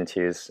balance between the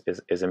two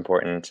is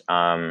important.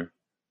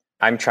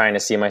 I'm trying to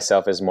see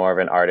myself as more of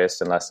an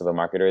artist and less of a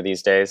marketer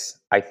these days.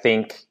 I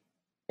think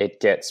it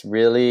gets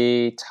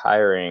really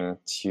tiring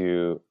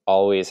to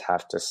always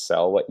have to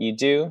sell what you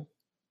do,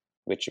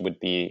 which would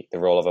be the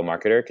role of a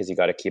marketer, because you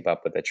got to keep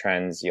up with the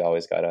trends. You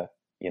always got to,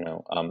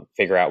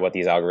 figure out what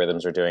these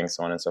algorithms are doing,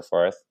 so on and so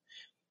forth.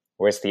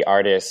 Whereas the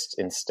artist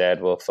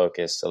instead will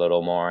focus a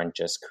little more on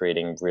just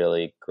creating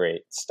really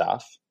great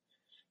stuff.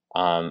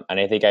 And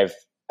I think I've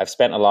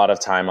spent a lot of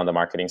time on the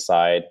marketing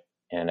side,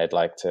 and I'd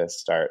like to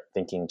start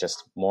thinking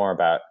just more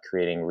about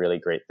creating really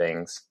great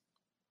things,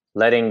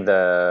 letting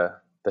the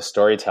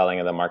storytelling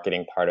and the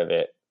marketing part of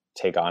it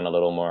take on a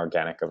little more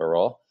organic of a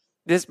role.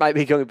 This might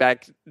be going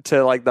back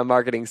to like the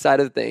marketing side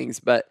of things,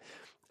 but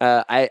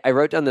I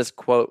wrote down this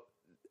quote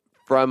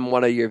from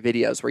one of your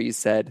videos where you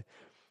said,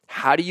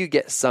 how do you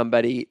get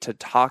somebody to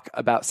talk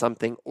about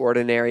something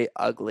ordinary,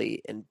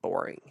 ugly, and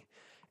boring?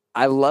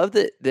 I love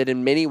that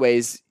in many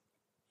ways,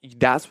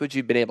 that's what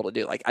you've been able to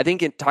do. Like, I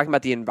think talking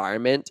about the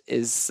environment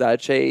is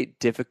such a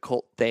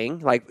difficult thing.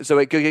 Like, so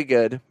at Good Good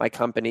Good, my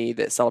company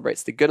that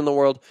celebrates the good in the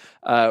world,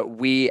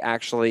 we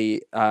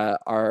actually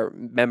are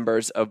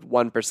members of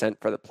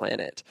 1% for the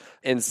planet.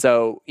 And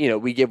so,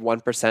 we give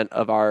 1%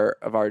 of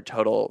our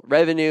total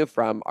revenue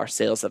from our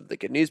sales of the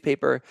Good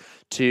newspaper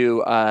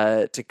to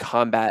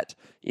combat,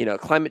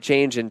 climate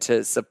change and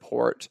to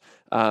support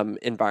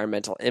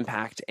environmental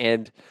impact.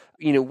 And,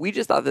 we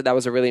just thought that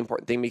was a really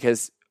important thing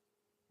because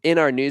in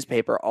our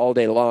newspaper all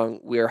day long,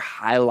 we're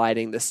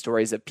highlighting the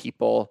stories of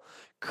people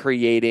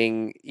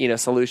creating,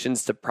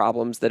 solutions to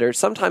problems that are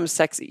sometimes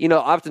sexy,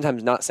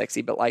 oftentimes not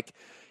sexy, but like,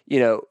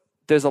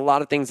 there's a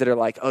lot of things that are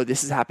like, oh,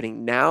 this is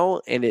happening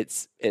now and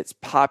it's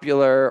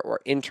popular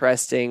or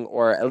interesting,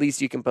 or at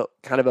least you can put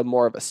kind of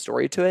more of a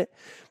story to it.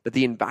 But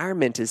the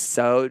environment is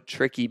so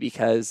tricky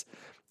because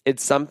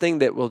it's something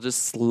that will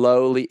just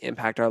slowly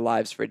impact our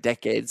lives for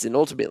decades and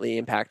ultimately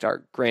impact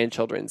our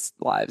grandchildren's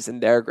lives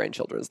and their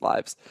grandchildren's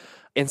lives.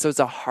 And so it's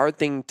a hard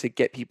thing to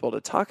get people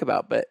to talk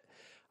about, but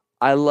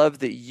I love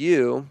that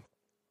you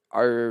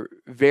are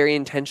very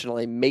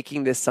intentionally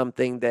making this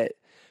something that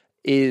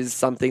is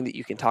something that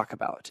you can talk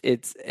about.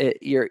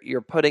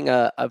 You're putting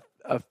a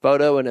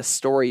photo and a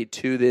story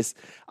to this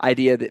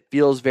idea that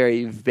feels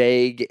very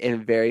vague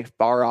and very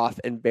far off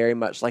and very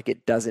much like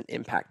it doesn't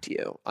impact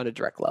you on a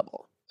direct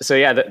level. So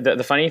yeah,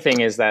 the funny thing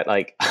is that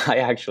like I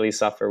actually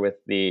suffer with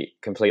the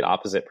complete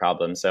opposite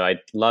problem. So I'd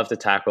love to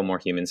tackle more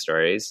human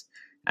stories.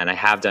 And I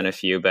have done a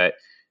few, but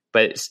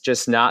it's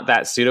just not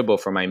that suitable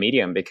for my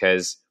medium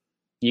because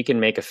you can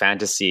make a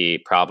fantasy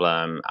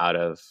problem out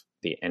of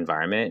the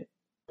environment,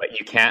 but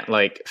you can't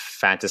like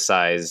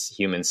fantasize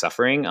human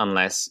suffering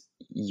unless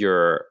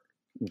you're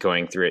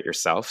going through it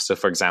yourself. So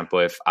for example,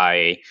 if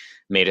I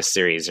made a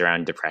series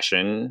around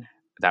depression,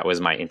 that was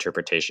my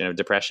interpretation of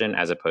depression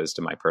as opposed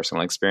to my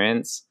personal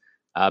experience,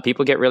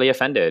 people get really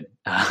offended.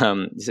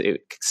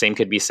 Same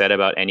could be said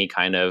about any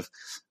kind of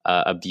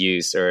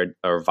abuse or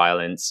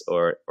violence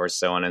or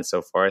so on and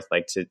so forth.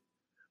 Like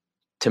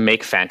to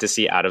make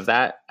fantasy out of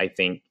that, I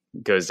think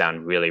goes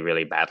down really,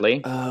 really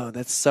badly. Oh,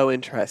 that's so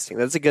interesting.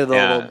 That's a good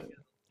little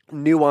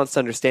nuanced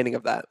understanding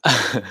of that.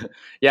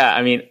 Yeah,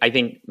 I mean, I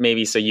think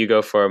maybe so you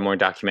go for a more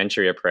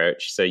documentary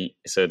approach. So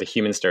the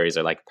human stories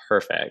are like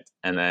perfect.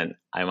 And then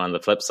I'm on the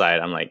flip side,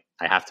 I'm like,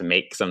 I have to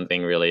make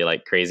something really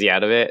like crazy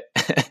out of it.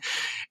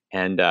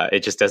 And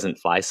it just doesn't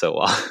fly so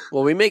well.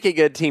 Well, we make a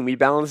good team. We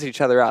balance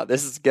each other out.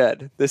 This is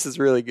good. This is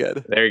really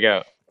good. There you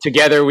go.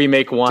 Together we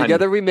make one.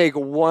 Together we make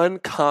one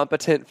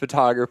competent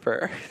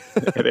photographer.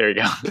 There you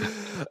go.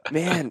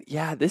 Man,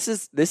 yeah, this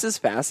is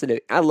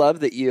fascinating. I love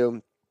that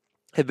you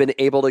have been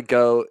able to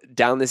go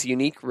down this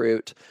unique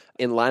route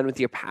in line with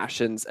your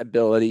passions,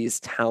 abilities,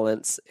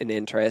 talents, and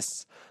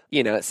interests.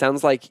 You know, it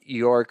sounds like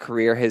your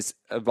career has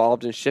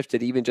evolved and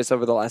shifted even just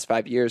over the last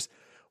 5 years.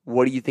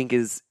 What do you think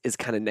is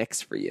kind of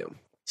next for you?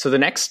 So the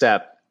next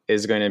step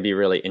is going to be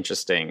really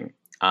interesting.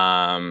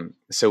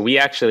 So we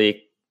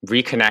actually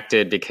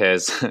reconnected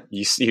because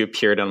you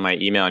appeared on my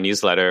email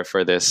newsletter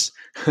for this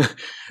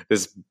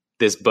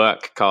this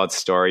book called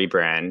Story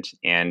Brand,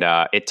 and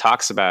it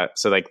talks about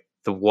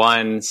the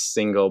one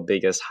single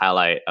biggest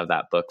highlight of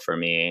that book for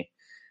me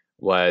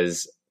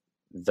was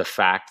the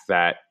fact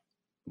that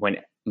when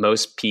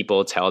most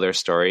people tell their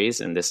stories,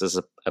 and this is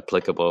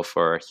applicable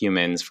for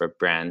humans, for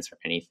brands, for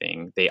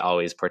anything, they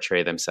always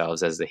portray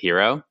themselves as the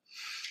hero.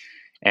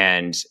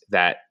 And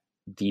that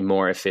the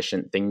more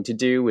efficient thing to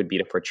do would be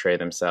to portray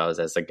themselves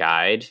as the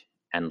guide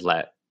and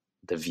let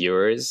the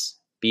viewers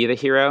be the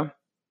hero.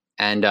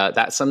 And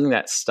that's something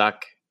that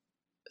stuck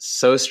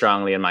so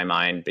strongly in my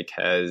mind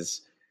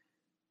because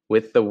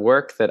with the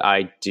work that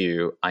I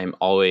do, I'm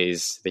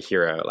always the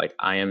hero. Like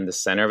I am the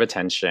center of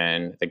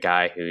attention, the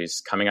guy who's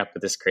coming up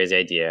with this crazy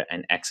idea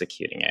and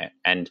executing it.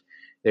 And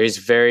there's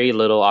very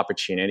little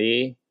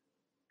opportunity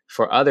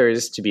for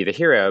others to be the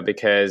hero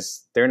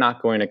because they're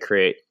not going to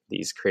create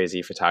these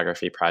crazy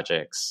photography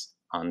projects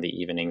on the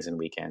evenings and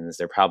weekends.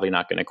 They're probably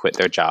not going to quit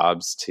their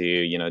jobs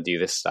to, do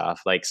this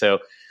stuff. So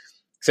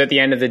at the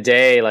end of the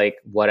day, like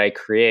what I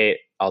create,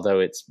 although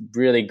it's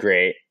really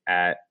great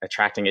at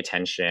attracting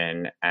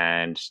attention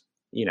and,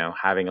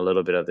 having a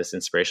little bit of this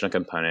inspirational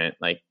component,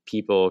 like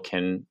people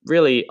can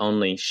really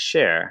only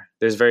share.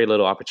 There's very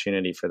little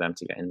opportunity for them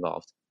to get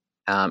involved.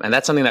 And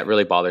that's something that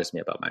really bothers me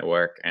about my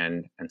work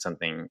and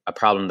a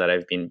problem that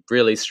I've been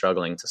really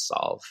struggling to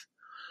solve.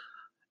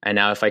 And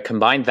now if I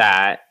combine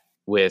that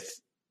with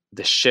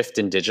the shift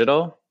in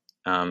digital,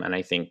 and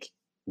I think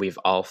we've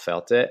all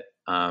felt it,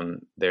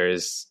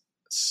 there's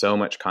so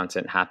much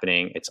content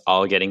happening. It's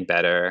all getting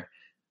better,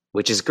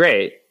 which is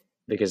great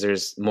because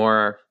there's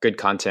more good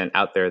content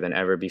out there than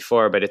ever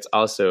before, but it's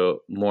also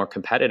more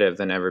competitive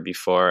than ever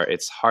before.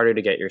 It's harder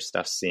to get your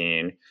stuff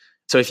seen.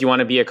 So if you want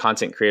to be a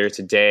content creator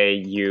today,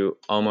 you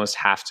almost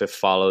have to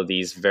follow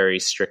these very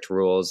strict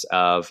rules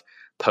of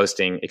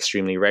posting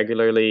extremely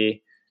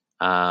regularly,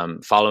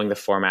 following the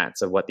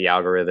formats of what the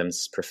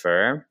algorithms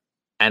prefer.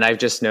 And I've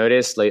just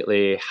noticed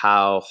lately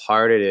how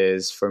hard it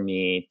is for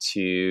me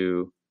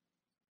to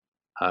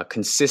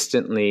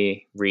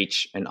consistently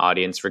reach an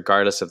audience,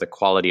 regardless of the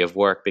quality of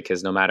work,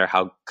 because no matter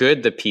how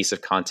good the piece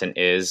of content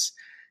is,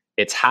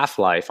 its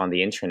half-life on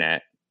the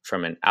internet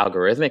from an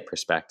algorithmic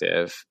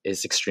perspective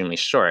is extremely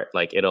short.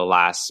 Like it'll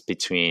last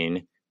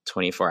between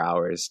 24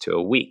 hours to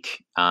a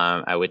week,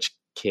 at which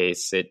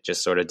case it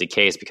just sort of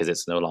decays because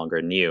it's no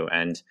longer new.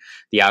 And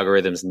the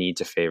algorithms need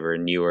to favor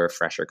newer,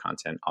 fresher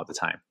content all the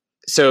time.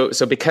 So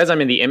because I'm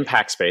in the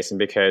impact space and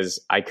because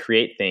I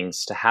create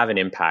things to have an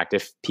impact,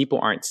 if people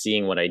aren't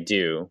seeing what I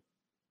do,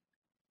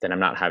 then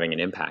I'm not having an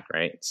impact,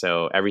 right?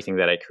 So everything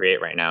that I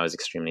create right now is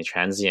extremely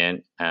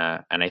transient.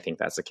 And I think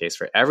that's the case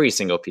for every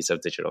single piece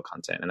of digital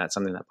content. And that's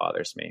something that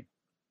bothers me.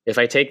 If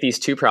I take these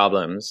two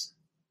problems,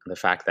 the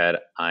fact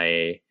that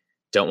I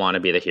don't want to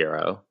be the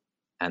hero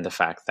and the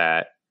fact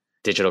that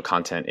digital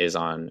content is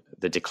on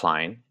the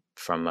decline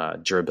from a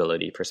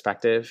durability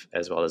perspective,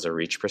 as well as a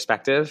reach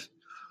perspective,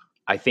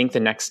 I think the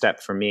next step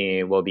for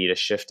me will be to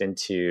shift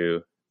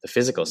into the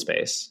physical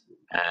space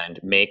and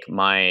make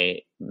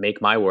my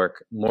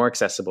work more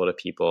accessible to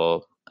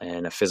people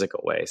in a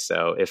physical way.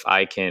 So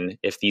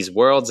if these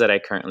worlds that I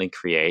currently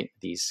create,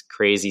 these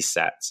crazy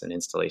sets and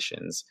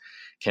installations,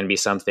 can be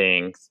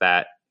something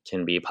that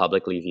can be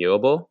publicly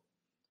viewable,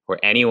 where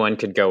anyone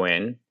could go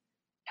in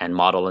and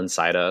model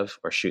inside of,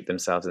 or shoot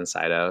themselves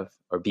inside of,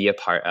 or be a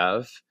part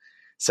of,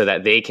 so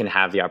that they can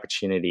have the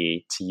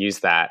opportunity to use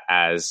that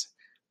as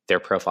their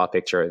profile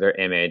picture, their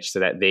image, so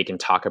that they can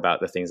talk about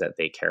the things that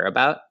they care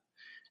about.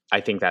 I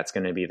think that's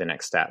going to be the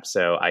next step.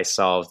 So I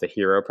solve the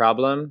hero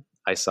problem,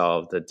 I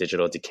solve the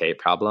digital decay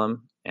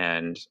problem,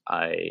 and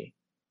I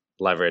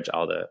leverage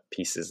all the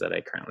pieces that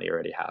I currently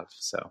already have.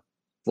 So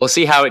we'll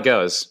see how it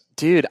goes.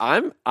 Dude,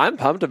 I'm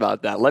pumped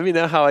about that. Let me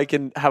know how I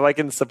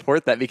can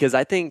support that, because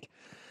I think,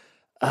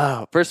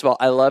 first of all,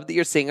 I love that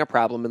you're seeing a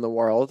problem in the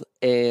world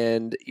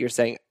and you're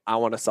saying, I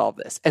want to solve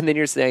this. And then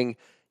you're saying,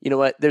 you know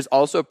what, there's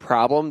also a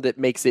problem that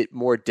makes it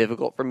more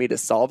difficult for me to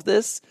solve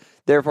this.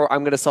 Therefore,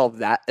 I'm going to solve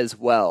that as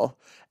well.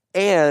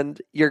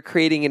 And you're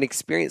creating an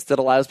experience that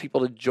allows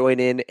people to join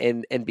in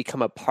and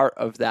become a part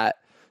of that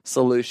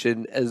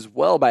solution as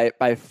well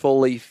by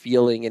fully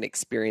feeling and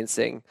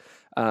experiencing,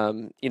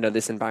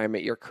 this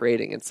environment you're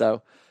creating. And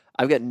so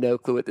I've got no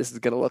clue what this is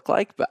going to look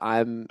like, but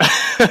I'm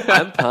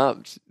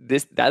pumped.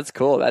 That's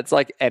cool. That's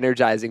like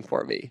energizing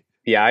for me.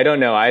 Yeah, I don't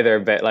know either,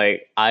 but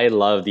like I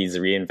love these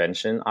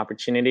reinvention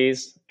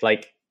opportunities.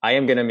 Like I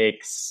am going to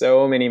make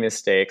so many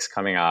mistakes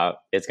coming out.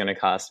 It's going to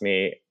cost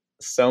me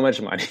so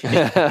much money.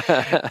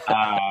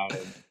 I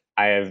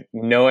have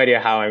no idea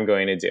how I'm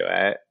going to do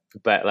it,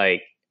 but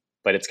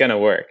it's going to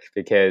work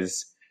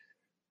because.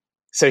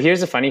 So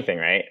here's the funny thing,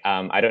 right?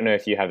 I don't know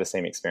if you have the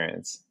same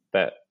experience,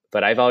 but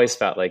I've always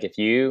felt like if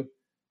you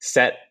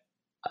set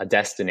a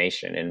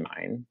destination in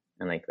mind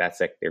and like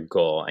that's like your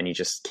goal and you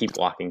just keep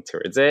walking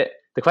towards it,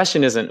 the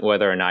question isn't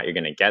whether or not you're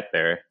going to get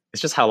there.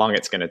 It's just how long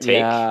it's going to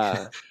take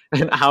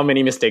and how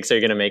many mistakes are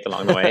you going to make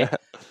along the way.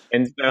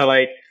 And so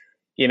like,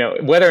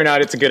 whether or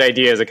not it's a good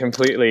idea is a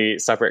completely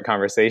separate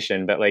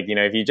conversation. But like,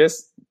 if you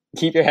just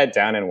keep your head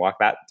down and walk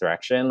that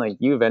direction, like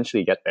you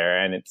eventually get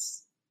there and it's,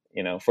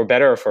 for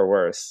better or for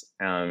worse.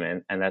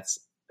 And that's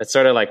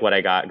sort of like what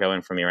I got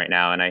going for me right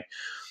now. And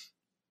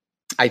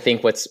I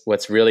think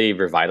what's really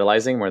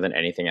revitalizing more than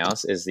anything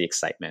else is the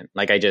excitement.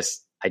 Like I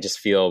just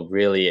feel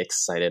really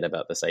excited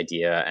about this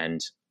idea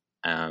and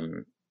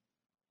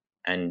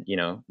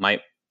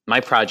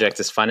my projects,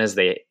 as fun as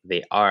they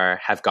are,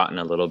 have gotten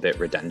a little bit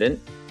redundant.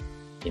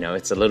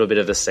 It's a little bit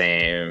of the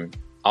same,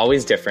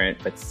 always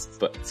different, but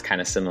it's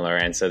kind of similar.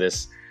 And so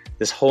this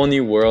whole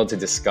new world to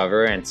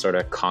discover and sort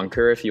of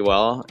conquer, if you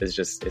will, it's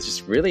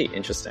just really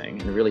interesting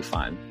and really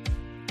fun.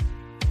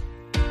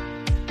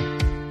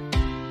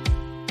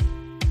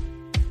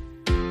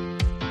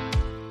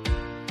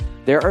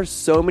 There are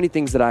so many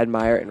things that I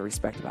admire and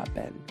respect about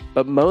Ben,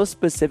 but most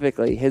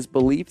specifically, his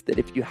belief that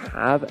if you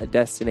have a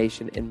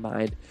destination in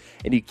mind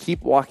and you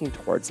keep walking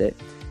towards it,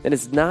 then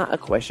it's not a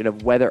question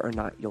of whether or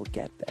not you'll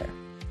get there.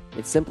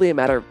 It's simply a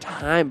matter of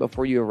time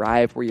before you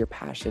arrive where your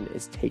passion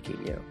is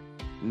taking you.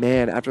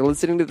 Man, after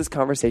listening to this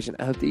conversation,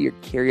 I hope that your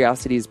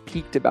curiosity is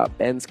piqued about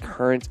Ben's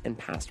current and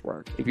past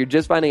work. If you're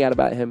just finding out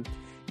about him,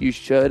 you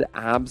should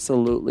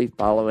absolutely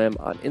follow him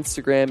on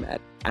Instagram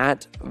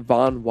at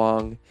Von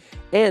Wong.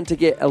 And to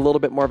get a little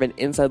bit more of an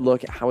inside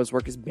look at how his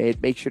work is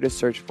made, make sure to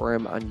search for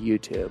him on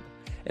YouTube.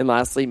 And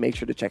lastly, make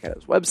sure to check out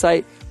his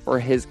website for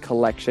his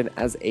collection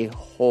as a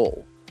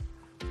whole.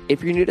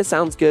 If you're new to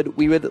Sounds Good,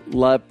 we would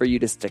love for you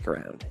to stick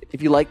around.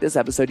 If you like this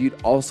episode,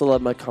 you'd also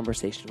love my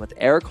conversation with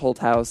Eric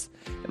Holthaus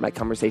and my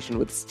conversation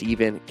with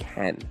Stephen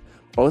Ken.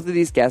 Both of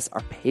these guests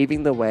are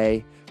paving the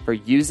way for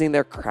using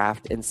their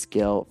craft and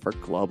skill for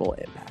global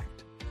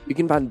impact. You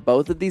can find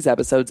both of these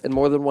episodes and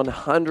more than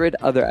 100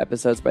 other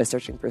episodes by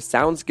searching for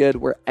Sounds Good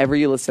wherever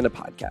you listen to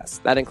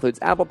podcasts. That includes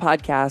Apple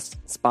Podcasts,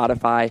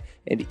 Spotify,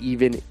 and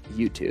even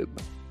YouTube,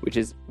 which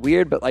is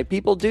weird, but like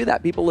people do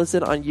that. People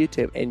listen on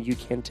YouTube, and you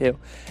can too.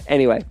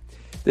 Anyway,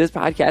 this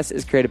podcast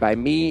is created by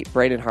me,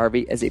 Brandon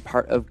Harvey, as a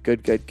part of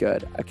Good, Good,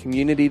 Good, a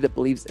community that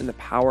believes in the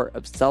power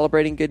of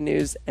celebrating good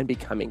news and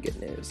becoming good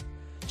news.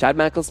 Chad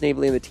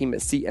Mackles-Snavely and the team at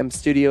CM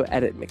Studio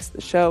edit and mix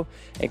the show,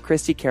 and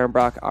Christy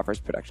Karenbrock offers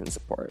production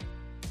support.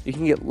 You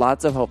can get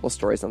lots of hopeful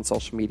stories on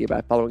social media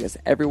by following us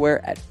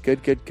everywhere at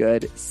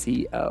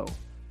GoodGoodGoodCO.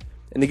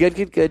 And the Good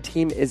Good Good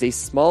team is a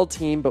small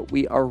team, but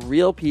we are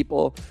real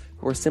people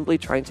who are simply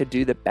trying to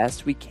do the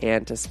best we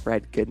can to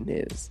spread good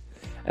news.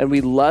 And we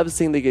love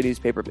seeing the Good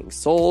newspaper being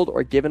sold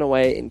or given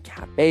away in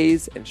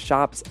cafes and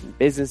shops and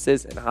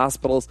businesses and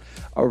hospitals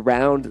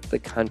around the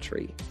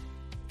country.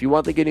 If you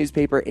want the Good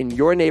newspaper in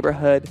your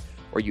neighborhood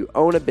or you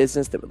own a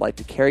business that would like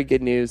to carry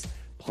good news,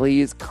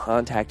 please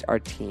contact our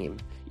team.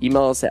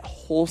 Email us at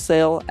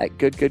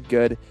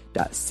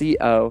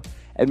wholesale@goodgoodgood.co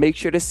and make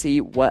sure to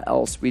see what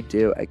else we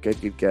do at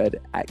goodgoodgood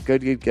at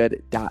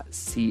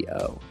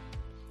goodgoodgood.co.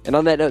 And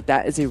on that note,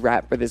 that is a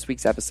wrap for this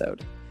week's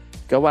episode.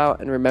 Go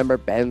out and remember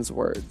Ben's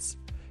words.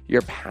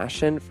 Your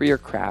passion for your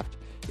craft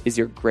is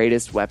your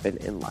greatest weapon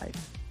in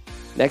life.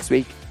 Next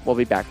week, we'll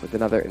be back with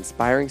another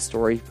inspiring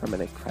story from an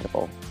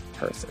incredible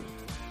person.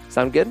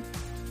 Sound good?